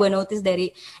 Itu yang gue notice dari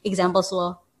examples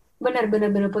lo. Benar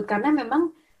Put, karena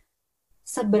memang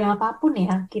seberapapun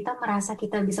ya kita merasa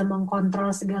kita bisa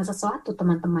mengkontrol segala sesuatu,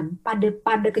 teman-teman,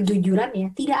 pada kejujuran ya,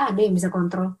 tidak ada yang bisa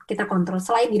kita kontrol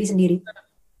selain diri sendiri.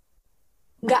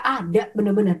 Nggak ada,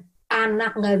 bener-bener.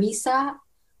 Anak nggak bisa,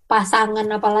 pasangan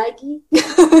apalagi.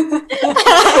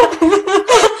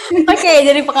 Oke,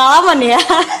 jadi pengalaman ya.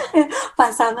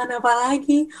 Pasangan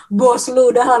apalagi, bos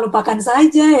lu udah lupakan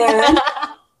saja ya kan.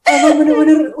 Emang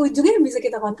bener-bener ujungnya yang bisa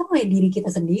kita kontrol ya diri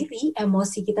kita sendiri,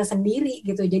 emosi kita sendiri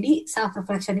gitu. Jadi self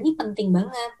reflection ini penting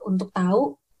banget untuk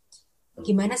tahu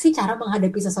gimana sih cara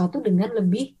menghadapi sesuatu dengan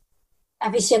lebih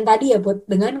efisien tadi ya, Put,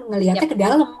 dengan ngelihatnya ke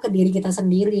dalam, ke diri kita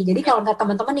sendiri. Jadi kalau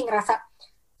teman-teman yang ngerasa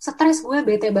stres, gue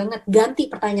bete banget,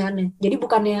 ganti pertanyaannya. Jadi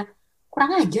bukannya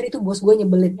kurang ajar itu bos gue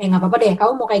nyebelin, nggak apa-apa deh,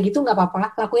 kamu mau kayak gitu nggak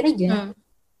apa-apa, lakuin aja.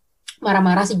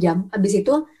 Marah-marah sejam, habis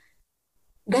itu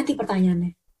ganti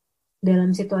pertanyaannya.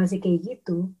 Dalam situasi kayak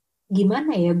gitu,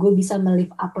 gimana ya gue bisa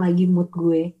lift up lagi mood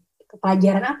gue?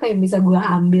 Pelajaran apa yang bisa gue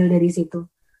ambil dari situ?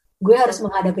 Gue harus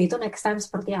menghadapi itu next time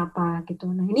seperti apa gitu.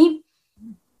 Nah ini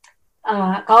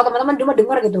kalau teman-teman cuma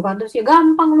dengar gitu kan, terus ya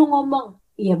gampang lu ngomong.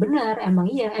 Iya benar,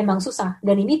 emang susah.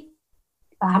 Dan ini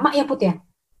lama ya Put ya,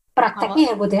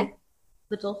 prakteknya ya Put ya.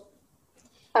 Betul.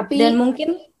 Tapi dan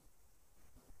mungkin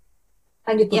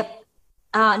lanjut Put.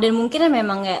 Dan mungkin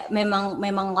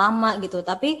memang lama gitu,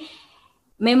 tapi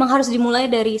memang harus dimulai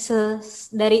dari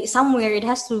somewhere. It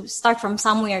has to start from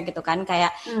somewhere gitu kan.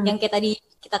 Kayak yang kayak tadi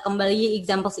kita kembali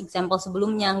example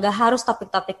sebelumnya, nggak harus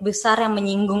topik-topik besar yang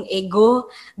menyinggung ego,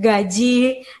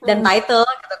 gaji, dan title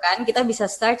gitu kan. Kita bisa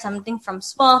start something from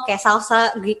small, kayak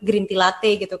salsa, green tea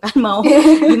latte gitu kan. Mau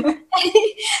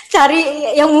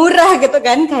cari yang murah gitu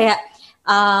kan, kayak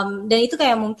Dan itu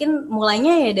kayak mungkin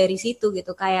mulainya ya dari situ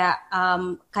gitu, kayak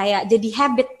kayak jadi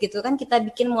habit gitu kan, kita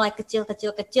bikin mulai kecil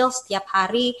setiap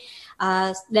hari,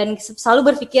 dan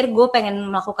selalu berpikir gue pengen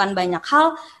melakukan banyak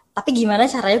hal, tapi gimana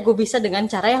caranya gue bisa dengan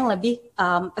cara yang lebih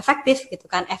efektif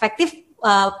gitu kan. Efektif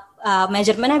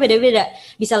measurementnya beda-beda,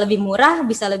 bisa lebih murah,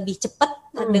 bisa lebih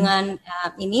cepat dengan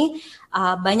ini,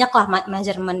 banyaklah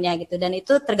measurementnya gitu, dan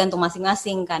itu tergantung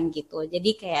masing-masing kan gitu.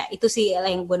 Jadi kayak itu sih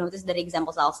yang gue notice dari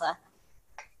example salsa.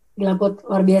 Gila Put,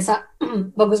 luar biasa.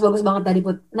 Bagus-bagus banget tadi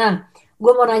Put. Nah,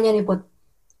 gue mau nanya nih Put.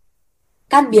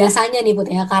 Kan biasanya nih Put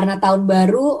ya, karena tahun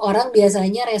baru orang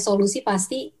biasanya resolusi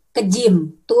pasti ke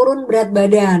gym, turun berat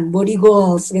badan, body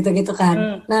goals gitu-gitu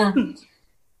kan. Nah,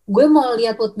 gue mau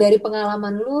lihat Put dari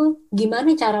pengalaman lu,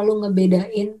 gimana cara lu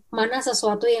ngebedain mana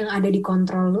sesuatu yang ada di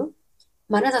kontrol lu,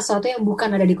 mana sesuatu yang bukan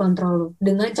ada di kontrol lu.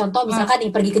 Dengan contoh misalkan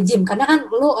nih pergi ke gym, karena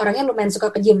kan lu orangnya lumayan suka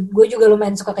ke gym, gue juga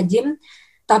lumayan suka ke gym,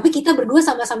 tapi kita berdua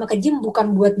sama-sama ke gym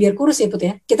bukan buat biar kurus ya Put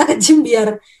ya, kita ke gym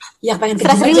biar ya pengen ke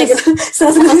gym aja gitu.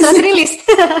 Stress rilis.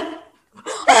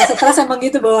 Orang stres emang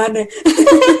gitu bawaannya.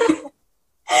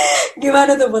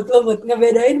 Gimana tuh Put, lo Put,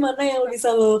 ngebedain mana yang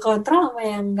bisa lo kontrol sama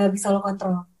yang nggak bisa lo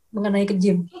kontrol mengenai ke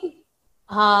gym?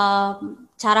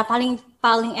 Cara paling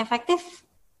paling efektif,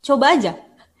 coba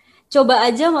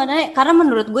aja mana, karena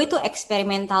menurut gue itu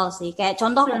eksperimental sih. Kayak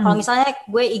contoh kalau misalnya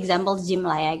gue example gym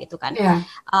lah ya gitu kan. Yeah.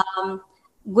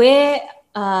 Gue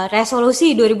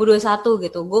resolusi 2021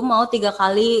 gitu, gue mau 3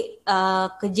 kali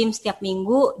ke gym setiap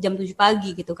minggu jam 7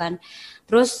 pagi gitu kan.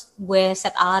 Terus gue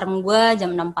set alarm gue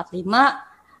jam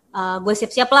 6.45, gue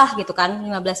siap-siap lah gitu kan,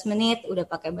 15 menit udah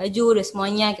pakai baju udah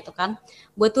semuanya gitu kan,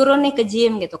 gue turun nih ke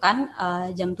gym gitu kan,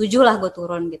 jam 7 lah gue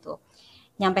turun gitu,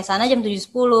 nyampe sana jam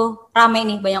 7.10, rame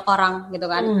nih banyak orang gitu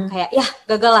kan, kayak ya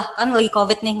gagal lah kan, lagi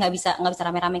covid nih, nggak bisa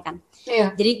rame-rame kan,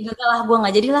 jadi gagal lah, gue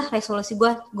nggak jadilah resolusi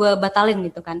gue batalin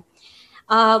gitu kan.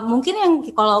 Mungkin yang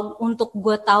kalau untuk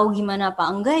gue tahu gimana apa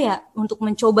enggak ya, untuk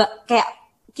mencoba, kayak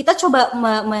kita coba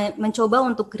mencoba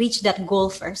untuk reach that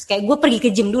goal first. Kayak gue pergi ke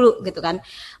gym dulu gitu kan.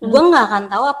 Gue nggak akan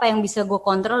tahu apa yang bisa gue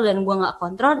kontrol dan gue nggak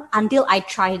kontrol until I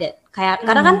tried it. Kayak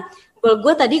karena kan goal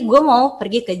gue tadi gue mau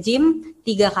pergi ke gym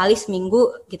 3 kali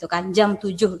seminggu gitu kan, jam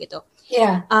 7 gitu.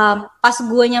 Yeah. Pas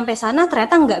gue nyampe sana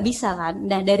ternyata nggak bisa kan.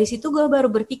 Nah dari situ gue baru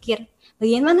berpikir,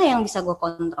 bagian mana yang bisa gue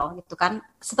kontrol gitu kan.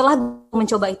 Setelah gue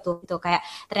mencoba itu gitu, kayak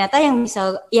ternyata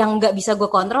yang nggak bisa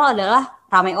gue kontrol adalah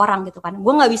ramai orang gitu kan.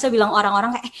 Gue nggak bisa bilang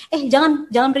orang-orang kayak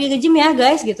jangan pergi ke gym ya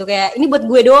guys gitu, kayak ini buat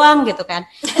gue doang gitu kan.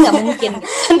 Nggak mungkin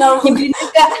gitu.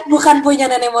 Bukan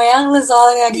punya nenek moyang lu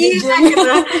soalnya gitu.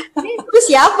 Gitu. Itu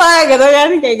siapa gitu kan,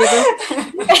 kayak gitu.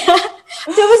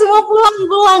 Coba semua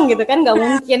pulang gitu kan, nggak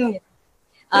mungkin gitu.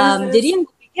 Jadi yang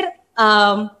gue pikir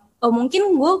mungkin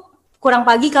gue kurang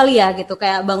pagi kali ya gitu,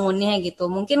 kayak bangunnya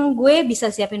gitu. Mungkin gue bisa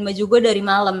siapin baju gue dari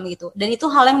malam gitu. Dan itu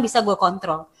hal yang bisa gue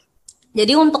kontrol.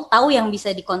 Jadi untuk tahu yang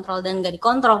bisa dikontrol dan gak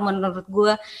dikontrol, menurut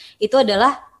gue itu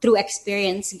adalah through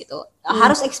experience gitu.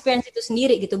 Harus experience itu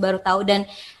sendiri gitu baru tahu. Dan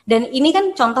ini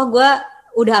kan contoh gue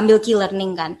udah ambil key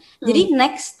learning kan. Jadi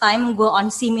next time gue on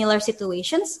similar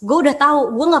situations, gue udah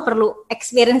tahu, gue nggak perlu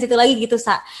experience itu lagi gitu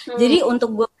Sa. Jadi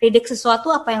untuk gue predict sesuatu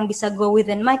apa yang bisa go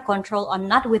within my control or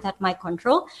not without my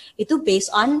control, itu based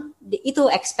on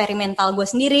itu eksperimental gue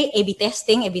sendiri, A/B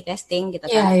testing gitu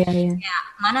kan. Yeah. Ya,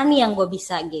 mana nih yang gue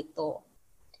bisa gitu.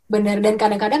 Bener, dan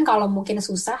kadang-kadang kalau mungkin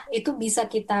susah itu bisa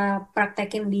kita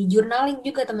praktekin di journaling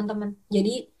juga teman-teman.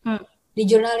 Jadi di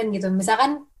journalin gitu.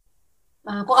 Misalkan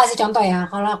aku kasih contoh ya,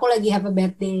 kalau aku lagi have a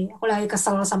bad day, aku lagi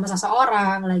kesel sama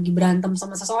seseorang, lagi berantem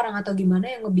sama seseorang atau gimana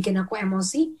yang ngebikin aku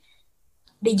emosi,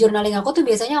 di journaling aku tuh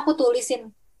biasanya aku tulisin.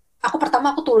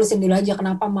 Pertama aku tulisin dulu aja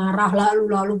kenapa marah,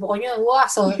 lalu pokoknya wah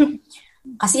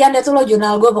kasihan deh tuh lo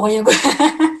jurnal gue, pokoknya gue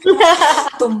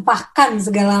tumpahkan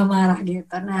segala marah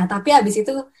gitu. Nah tapi abis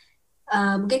itu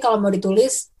mungkin kalau mau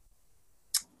ditulis,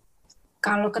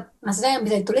 maksudnya yang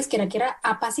bisa ditulis kira-kira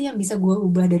apa sih yang bisa gue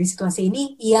ubah dari situasi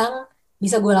ini yang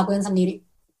bisa gue lakuin sendiri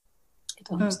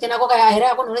gitu. Maksudnya aku kayak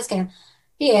akhirnya aku nulis kayak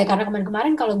iya karena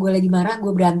kemarin kalau gue lagi marah, gue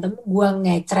berantem, gue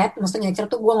maksudnya ngecret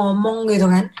tuh gue ngomong gitu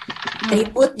kan,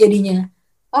 ribut jadinya.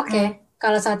 Oke,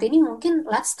 kalau saat ini mungkin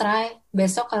let's try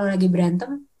besok kalau lagi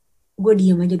berantem gue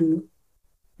diem aja dulu,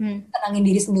 tenangin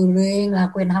diri sendiri,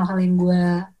 ngelakuin hal-hal yang gue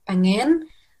pengen,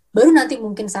 baru nanti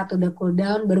mungkin saat udah cool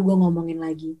down baru gue ngomongin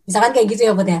lagi, misalkan kayak gitu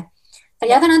ya Put ya.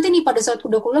 Ternyata nanti nih pada saat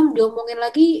udah pulang diomongin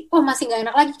lagi, masih gak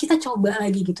enak lagi, kita coba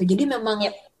lagi gitu. Jadi memang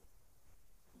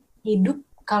hidup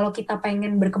kalau kita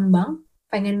pengen berkembang,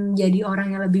 pengen jadi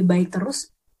orang yang lebih baik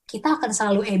terus, kita akan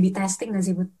selalu A/B testing gak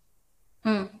sih Bud?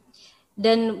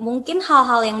 Dan mungkin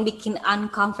hal-hal yang bikin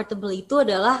uncomfortable itu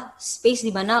adalah space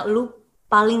di mana lu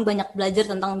paling banyak belajar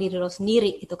tentang diri lo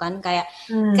sendiri gitu kan. Kayak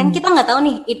kan kita nggak tahu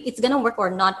nih it's gonna work or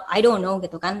not, I don't know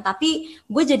gitu kan. Tapi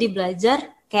gue jadi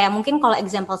belajar kayak mungkin kalau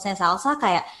example-nya Salsa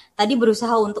kayak tadi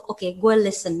berusaha untuk gue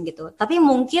listen gitu. Tapi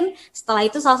mungkin setelah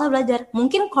itu Salsa belajar,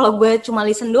 mungkin kalau gue cuma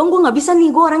listen doang gue nggak bisa nih,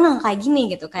 gue orangnya nggak kayak gini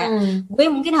gitu. Kayak gue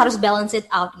mungkin harus balance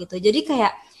it out gitu. Jadi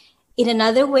kayak in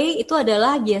another way itu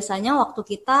adalah biasanya waktu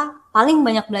kita paling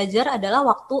banyak belajar adalah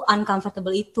waktu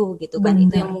uncomfortable itu gitu kan.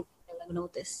 Itu yang mungkin kita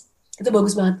notice. Itu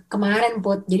bagus banget. Kemarin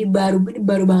Put, jadi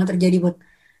baru banget terjadi Put.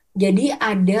 Jadi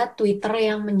ada Twitter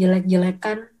yang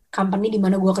menjelek-jelekan company di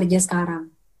mana gue kerja sekarang.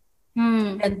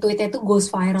 Dan tweetnya itu goes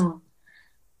viral.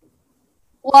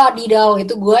 Wah didau,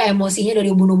 itu gue emosinya dari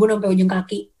ubun-ubun sampai ujung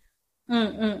kaki.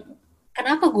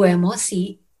 Kenapa gue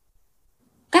emosi?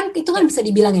 Kan itu kan bisa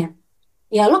dibilang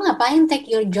ya lo ngapain take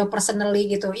your job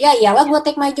personally gitu. Ya iyalah gue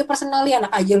take my job personally,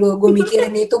 anak aja lo, gue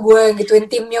mikirin itu, gue yang gituin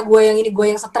timnya, gue yang ini,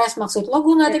 gue yang stres, maksud lo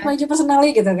gue gak take my job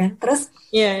personally gitu kan. Terus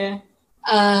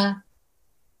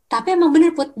tapi emang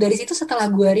bener Put, dari situ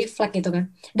setelah gue reflect gitu kan,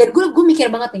 dan gue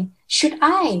mikir banget nih, should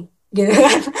I gitu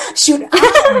kan, should I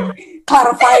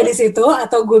clarify di situ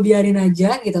atau gue biarin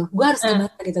aja gitu, gue harus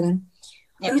gimana gitu kan.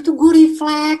 Lalu itu gue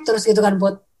reflect terus gitu kan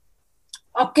Put.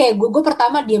 Gue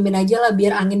pertama diamin aja lah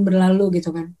biar angin berlalu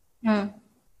gitu kan.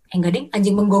 Enggak ding,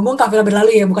 anjing menggonggong kafilah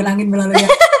berlalu ya, bukan angin berlalu ya.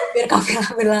 Biar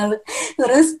kafilah berlalu.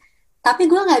 Terus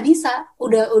tapi gue nggak bisa.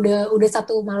 Udah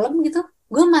satu malam gitu,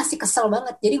 gue masih kesel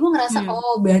banget. Jadi gue ngerasa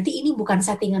berarti ini bukan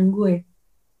settingan gue.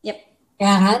 Ya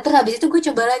kan. Terus habis itu gue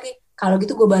coba lagi. Kalau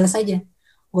gitu gue balas aja.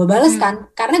 Gue balas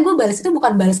kan, karena gue balas itu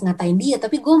bukan balas ngatain dia,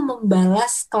 tapi gue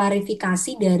membalas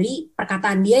klarifikasi dari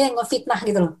perkataan dia yang ngefitnah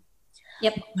gitu loh.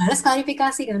 Balas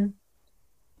klarifikasi kan.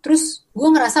 Terus gue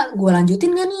ngerasa gue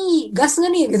lanjutin gak nih, gas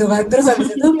gak nih gitu kan. Terus habis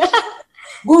itu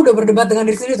gue udah berdebat dengan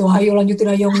diri sendiri tuh, ayo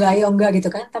lanjutin, ayo enggak gitu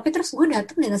kan. Tapi terus gue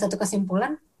datang dengan satu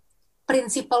kesimpulan,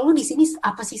 prinsipal lu di sini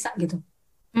apa sih Sa gitu.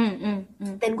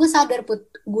 Dan gue sadar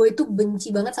Put, gue itu benci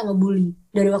banget sama bully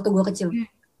dari waktu gue kecil.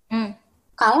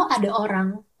 Kalau ada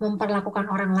orang memperlakukan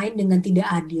orang lain dengan tidak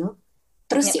adil,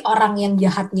 terus si orang yang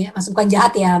jahatnya, bukan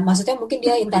jahat ya, maksudnya mungkin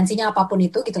dia intensinya apapun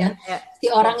itu gitu kan, si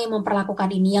orang yang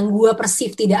memperlakukan ini, yang gue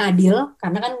persif tidak adil,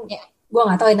 karena kan gue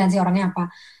nggak tahu intensi orangnya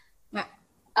apa.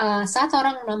 Saat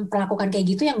orang memperlakukan kayak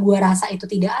gitu, yang gue rasa itu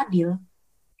tidak adil,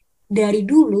 dari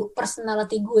dulu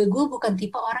personality gue bukan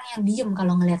tipe orang yang diem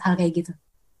kalau ngelihat hal kayak gitu.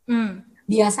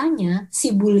 Biasanya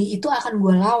si bully itu akan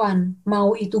gue lawan,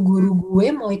 mau itu guru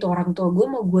gue, mau itu orang tua gue,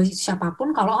 mau gue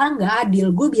siapapun. Kalau orang nggak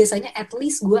adil, gue biasanya at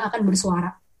least gue akan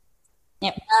bersuara.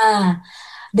 Nah,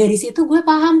 dari situ gue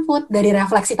paham Put, dari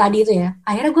refleksi tadi itu ya,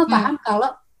 akhirnya gue paham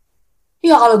kalau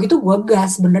ya kalau gitu gue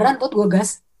gas, beneran Put, gue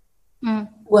gas.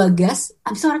 Gue gas,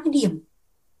 abis itu orangnya diem.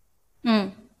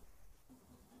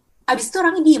 Abis itu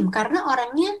orangnya diem karena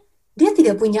orangnya dia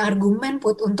tidak punya argumen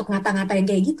Put untuk ngata-ngatain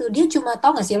kayak gitu. Dia cuma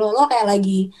tau gak sih lo kayak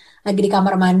lagi di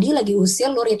kamar mandi, lagi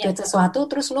usil, lo retweet sesuatu,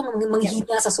 terus lo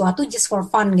menghina sesuatu just for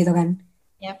fun gitu kan.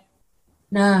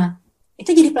 Nah,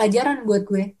 itu jadi pelajaran buat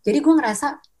gue. Jadi gue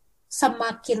ngerasa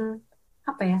semakin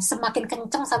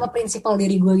kenceng sama prinsipal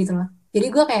diri gue gitu loh. Jadi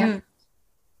gue kayak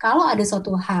kalau ada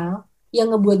suatu hal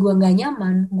yang ngebuat gue gak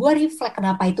nyaman, gue reflect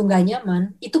kenapa itu gak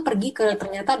nyaman, itu pergi ke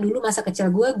ternyata dulu masa kecil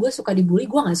gue suka dibully,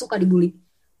 gue gak suka dibully,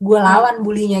 gue lawan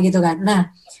bulinya gitu kan.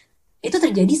 Nah itu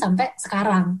terjadi sampai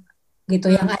sekarang gitu,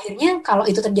 yang akhirnya kalau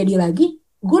itu terjadi lagi,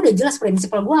 gue udah jelas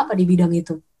prinsipal gue apa di bidang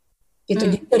itu gitu.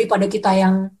 Jadi daripada kita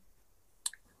yang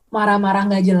marah-marah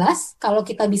gak jelas, kalau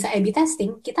kita bisa A/B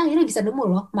testing, kita akhirnya bisa nemu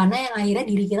loh mana yang akhirnya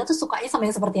diri kita tuh sukanya sama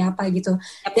yang seperti apa gitu.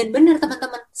 Dan bener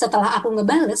teman-teman, setelah aku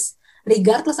ngebales,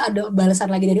 regardless ada balasan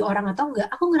lagi dari orang atau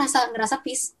enggak, aku ngerasa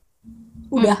peace.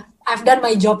 Udah, I've done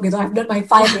my job gitu, I've done my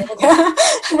fight gitu.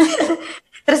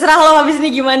 Terserah lo habis ini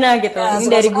gimana gitu. Ya, ini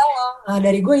dari gue.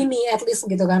 Dari gue ini at least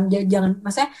gitu kan.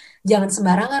 Jangan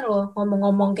sembarangan lo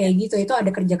ngomong-ngomong kayak gitu. Itu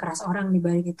ada kerja keras orang di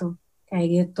balik itu. Kayak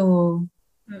gitu.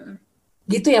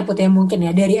 Gitu ya Put ya, mungkin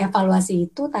ya. Dari evaluasi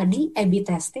itu tadi A/B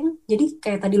testing. Jadi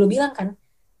kayak tadi lo bilang kan,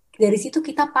 dari situ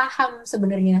kita paham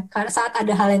sebenarnya. Karena saat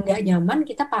ada hal yang gak nyaman,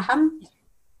 kita paham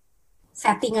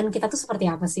settingan kita tuh seperti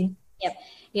apa sih.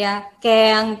 Ya, kayak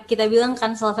yang kita bilang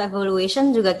kan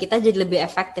self-evaluation juga kita jadi lebih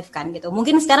efektif kan gitu.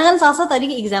 Mungkin sekarang kan Salsa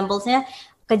tadi example-nya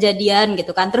kejadian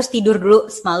gitu kan, terus tidur dulu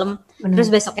semalam, terus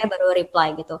besoknya baru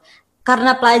reply gitu.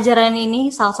 Karena pelajaran ini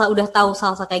Salsa udah tahu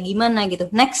Salsa kayak gimana gitu.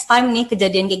 Next time nih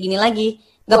kejadian kayak gini lagi,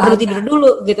 gak perlu tidur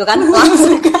dulu gitu kan,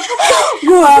 langsung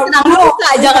tenang dulu,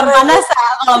 jangan panas.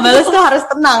 Kalau balas tuh harus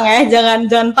tenang ya,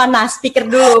 jangan panas, pikir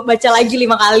dulu, baca lagi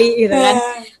 5 kali gitu kan.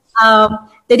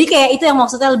 Jadi kayak itu yang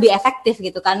maksudnya lebih efektif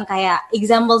gitu kan, kayak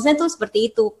examplesnya tuh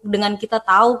seperti itu, dengan kita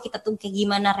tahu kita tuh kayak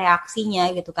gimana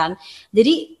reaksinya gitu kan.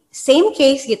 Jadi same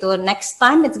case gitu, next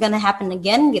time it's gonna happen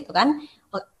again gitu kan,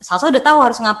 Salsa udah tahu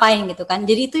harus ngapain gitu kan.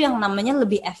 Jadi itu yang namanya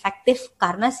lebih efektif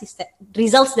karena sistem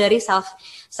results dari self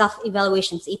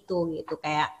evaluations itu gitu,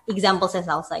 kayak example saya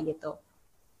Salsa gitu.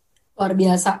 Luar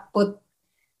biasa, Put.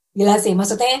 Gila sih,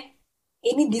 maksudnya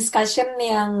ini discussion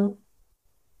yang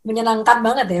menyenangkan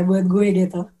banget ya buat gue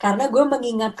gitu. Karena gue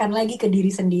mengingatkan lagi ke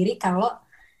diri sendiri kalau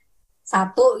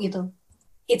satu gitu,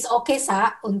 it's okay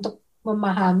untuk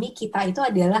memahami kita itu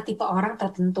adalah tipe orang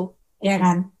tertentu, ya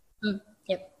kan?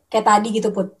 Yep. Kayak tadi gitu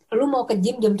Put, lu mau ke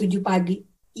gym jam 7 pagi.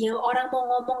 Ya orang mau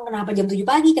ngomong kenapa jam 7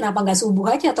 pagi, kenapa nggak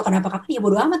subuh aja atau kenapa kapan, ya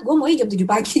bodo amat, gue mau jam 7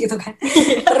 pagi gitu kan.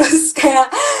 Terus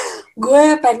kayak gue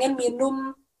pengen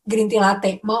minum green tea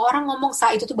latte. Mau orang ngomong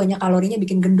itu tuh banyak kalorinya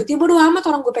bikin gendut, ya bodo amat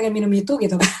orang gue pengen minum itu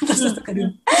gitu kan. Terus itu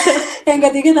kedua. Yang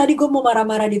ketiga tadi gue mau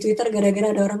marah-marah di Twitter gara-gara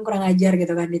ada orang kurang ajar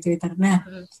gitu kan di Twitter. Nah,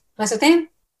 maksudnya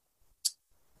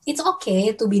it's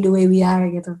okay to be the way we are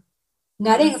gitu.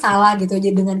 Nggak ada yang salah gitu aja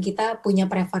dengan kita punya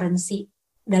preferensi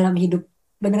dalam hidup.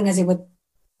 Bener nggak sih, Bud?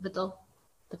 Betul.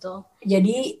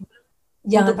 Jadi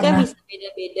jangan bentuknya pernah bisa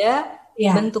beda-beda,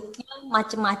 ya. Bentuknya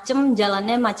macem-macem,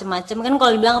 jalannya macem-macem. Kan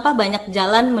kalau dibilang banyak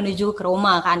jalan menuju ke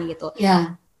Roma kan gitu.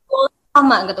 Ya.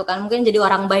 Sama gitu kan, mungkin jadi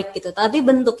orang baik gitu, tapi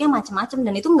bentuknya macam-macam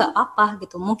dan itu nggak apa-apa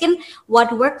gitu. Mungkin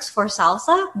what works for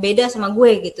Salsa beda sama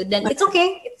gue gitu, dan it's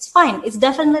okay, it's fine, it's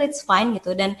fine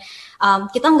gitu. Dan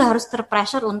kita nggak harus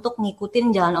terpressure untuk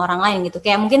ngikutin jalan orang lain gitu.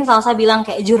 Kayak mungkin Salsa bilang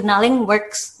kayak journaling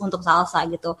works untuk Salsa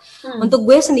gitu. Untuk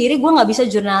gue sendiri gue nggak bisa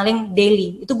journaling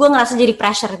daily, itu gue ngerasa jadi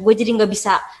pressure, gue jadi nggak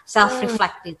bisa self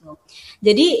reflect gitu.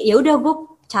 Jadi ya udah gue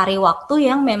cari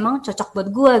waktu yang memang cocok buat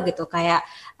gue gitu. Kayak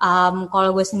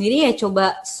kalau gue sendiri ya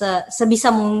coba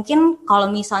sebisa mungkin kalau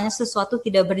misalnya sesuatu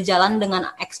tidak berjalan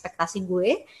dengan ekspektasi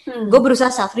gue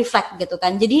berusaha self reflect gitu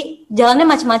kan. Jadi jalannya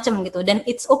macam-macam gitu, dan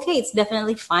it's okay, it's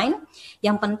definitely fine.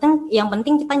 Yang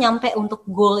penting kita nyampe untuk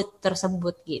goal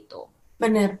tersebut gitu.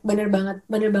 Bener banget.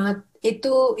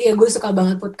 Itu ya gue suka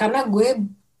banget Put, karena gue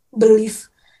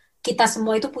believe kita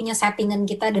semua itu punya settingan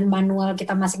kita dan manual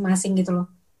kita masing-masing gitu loh.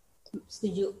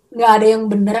 Setuju. Nggak ada yang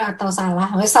benar atau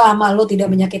salah. Selama lo tidak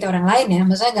menyakiti orang lain ya,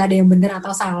 maksudnya nggak ada yang benar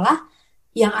atau salah.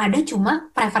 Yang ada cuma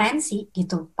preferensi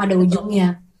gitu pada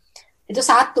ujungnya. Itu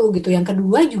satu gitu. Yang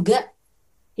kedua juga,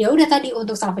 ya udah tadi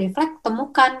untuk self reflect,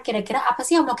 temukan kira-kira apa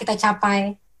sih yang mau kita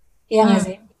capai, ya nggak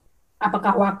sih?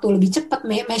 Apakah waktu lebih cepat?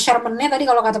 Measurementnya tadi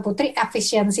kalau kata Putri,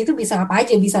 efisiensi itu bisa apa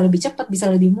aja, bisa lebih cepat, bisa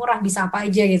lebih murah, bisa apa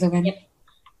aja gitu kan.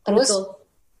 Terus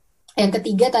yang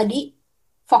ketiga tadi,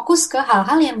 fokus ke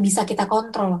hal-hal yang bisa kita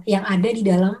kontrol, yang ada di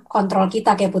dalam kontrol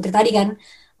kita. Kayak Putri tadi kan,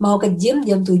 mau ke gym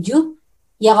jam 7,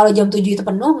 ya kalau jam 7 itu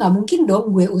penuh, nggak mungkin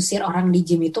dong gue usir orang di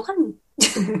gym itu kan.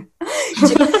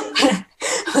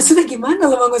 Maksudnya gimana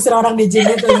lo mau ngusir orang di gym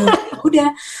itu?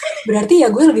 Udah, berarti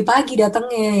ya gue lebih pagi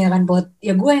datangnya ya kan, Bot.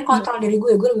 Ya gue yang kontrol diri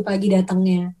gue lebih pagi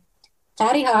datangnya.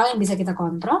 Cari hal-hal yang bisa kita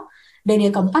kontrol. Dan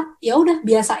yang keempat, ya udah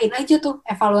biasain aja tuh,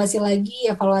 evaluasi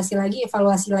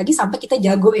lagi sampai kita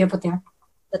jago ya, Put ya.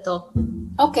 Betul.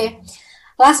 Oke.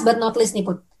 Last but not least nih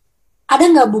Put, ada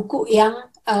nggak buku yang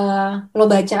lo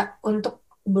baca untuk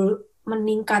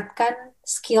meningkatkan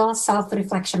skill self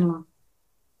reflection lo?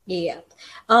 Iya.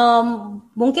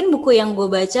 Mungkin buku yang gue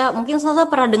baca, mungkin Salsa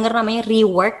pernah dengar namanya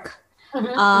Rework.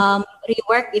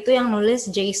 Rework itu yang nulis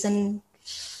Jason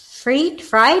Fried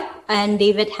and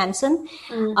David Hansen.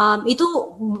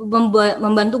 Itu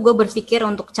membantu gue berpikir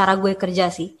untuk cara gue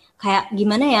kerja sih. Kayak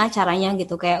gimana ya caranya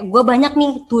gitu. Kayak gue banyak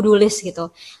nih to-do list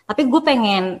gitu. Tapi gue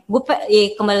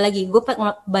kembali lagi,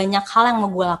 banyak hal yang mau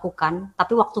gue lakukan.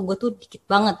 Tapi waktu gue tuh dikit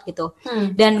banget gitu.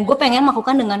 Dan gue pengen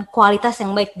melakukan dengan kualitas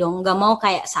yang baik dong. Gak mau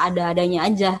kayak seada-adanya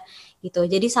aja gitu.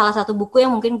 Jadi salah satu buku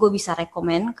yang mungkin gue bisa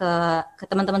rekomen ke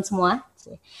teman-teman semua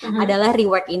adalah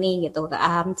Rework ini gitu.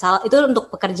 Itu untuk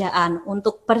pekerjaan,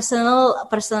 untuk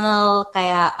personal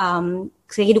kayak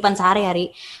kehidupan sehari-hari.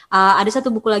 Ada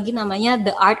satu buku lagi namanya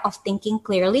The Art of Thinking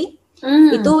Clearly.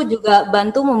 Itu juga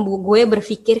bantu gue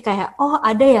berpikir kayak, oh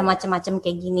ada ya macam-macam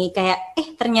kayak gini. Kayak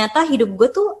ternyata hidup gue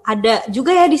tuh ada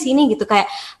juga ya di sini gitu. Kayak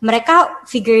mereka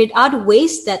figured out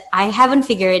ways that I haven't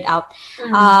figured out.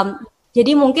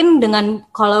 Jadi mungkin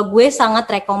kalau gue sangat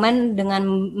rekomen dengan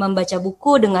membaca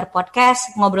buku, dengar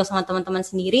podcast, ngobrol sama teman-teman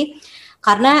sendiri.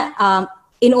 Karena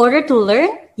in order to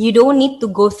learn, you don't need to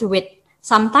go through it.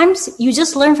 Sometimes you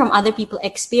just learn from other people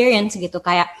experience gitu.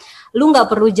 Kayak lu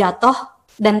nggak perlu jatuh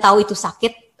dan tahu itu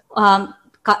sakit.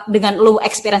 Dengan lu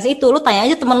experience itu, lu tanya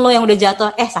aja temen lu yang udah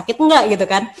jatuh, sakit nggak gitu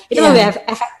kan? Itu lebih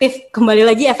efektif. Kembali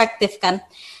lagi efektif kan?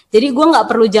 Jadi gue nggak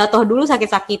perlu jatuh dulu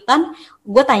sakit-sakitan,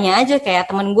 gue tanya aja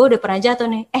kayak temen gue udah pernah jatuh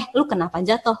nih, lu kenapa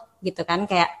jatuh gitu kan,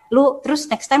 kayak lu terus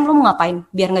next time lu mau ngapain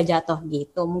biar nggak jatuh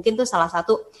gitu. Mungkin tuh salah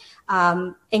satu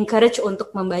encourage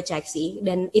untuk membaca sih.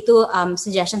 Dan itu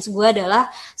suggestions gue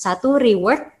adalah satu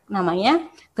reward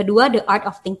namanya, kedua the art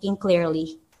of thinking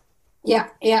clearly.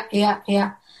 Ya.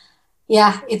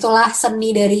 Ya, itulah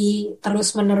seni dari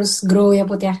terus-menerus grow ya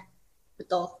Put ya.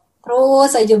 Betul.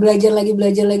 Terus aja belajar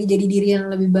lagi jadi diri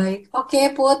yang lebih baik. Oke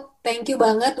Put, thank you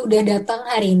banget udah datang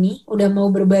hari ini, udah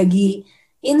mau berbagi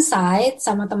insight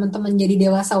sama teman-teman jadi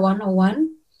dewasa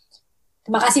 101.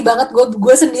 Terima kasih banget,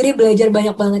 gue sendiri belajar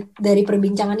banyak banget dari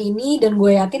perbincangan ini dan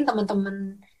gue yakin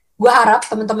gue harap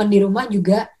teman-teman di rumah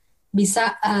juga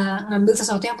bisa ngambil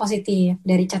sesuatu yang positif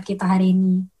dari chat kita hari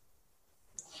ini.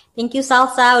 Thank you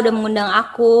Salsa udah mengundang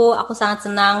aku. Aku sangat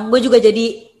senang. Gue juga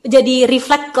jadi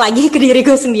reflect lagi ke diri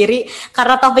gue sendiri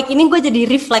karena topik ini gue jadi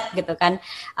reflect gitu kan.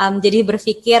 Jadi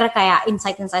berpikir kayak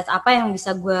insight-insight apa yang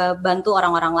bisa gue bantu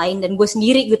orang-orang lain dan gue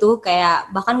sendiri gitu, kayak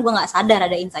bahkan gue nggak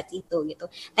sadar ada insight itu gitu.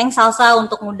 Thanks Salsa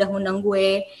untuk ngundang-ngundang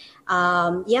gue.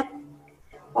 Yep.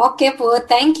 Oke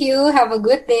Put, thank you. Have a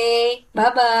good day.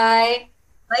 Bye-bye.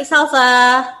 Bye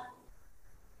Salsa.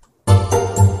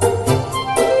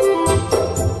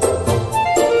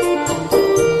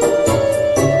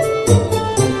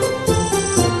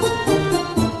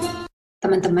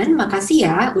 Teman-teman, makasih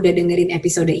ya udah dengerin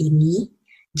episode ini.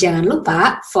 Jangan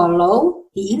lupa follow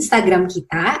di Instagram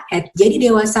kita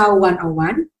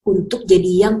 @jadidewasa101 untuk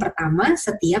jadi yang pertama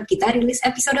setiap kita rilis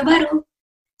episode baru.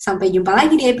 Sampai jumpa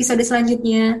lagi di episode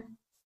selanjutnya.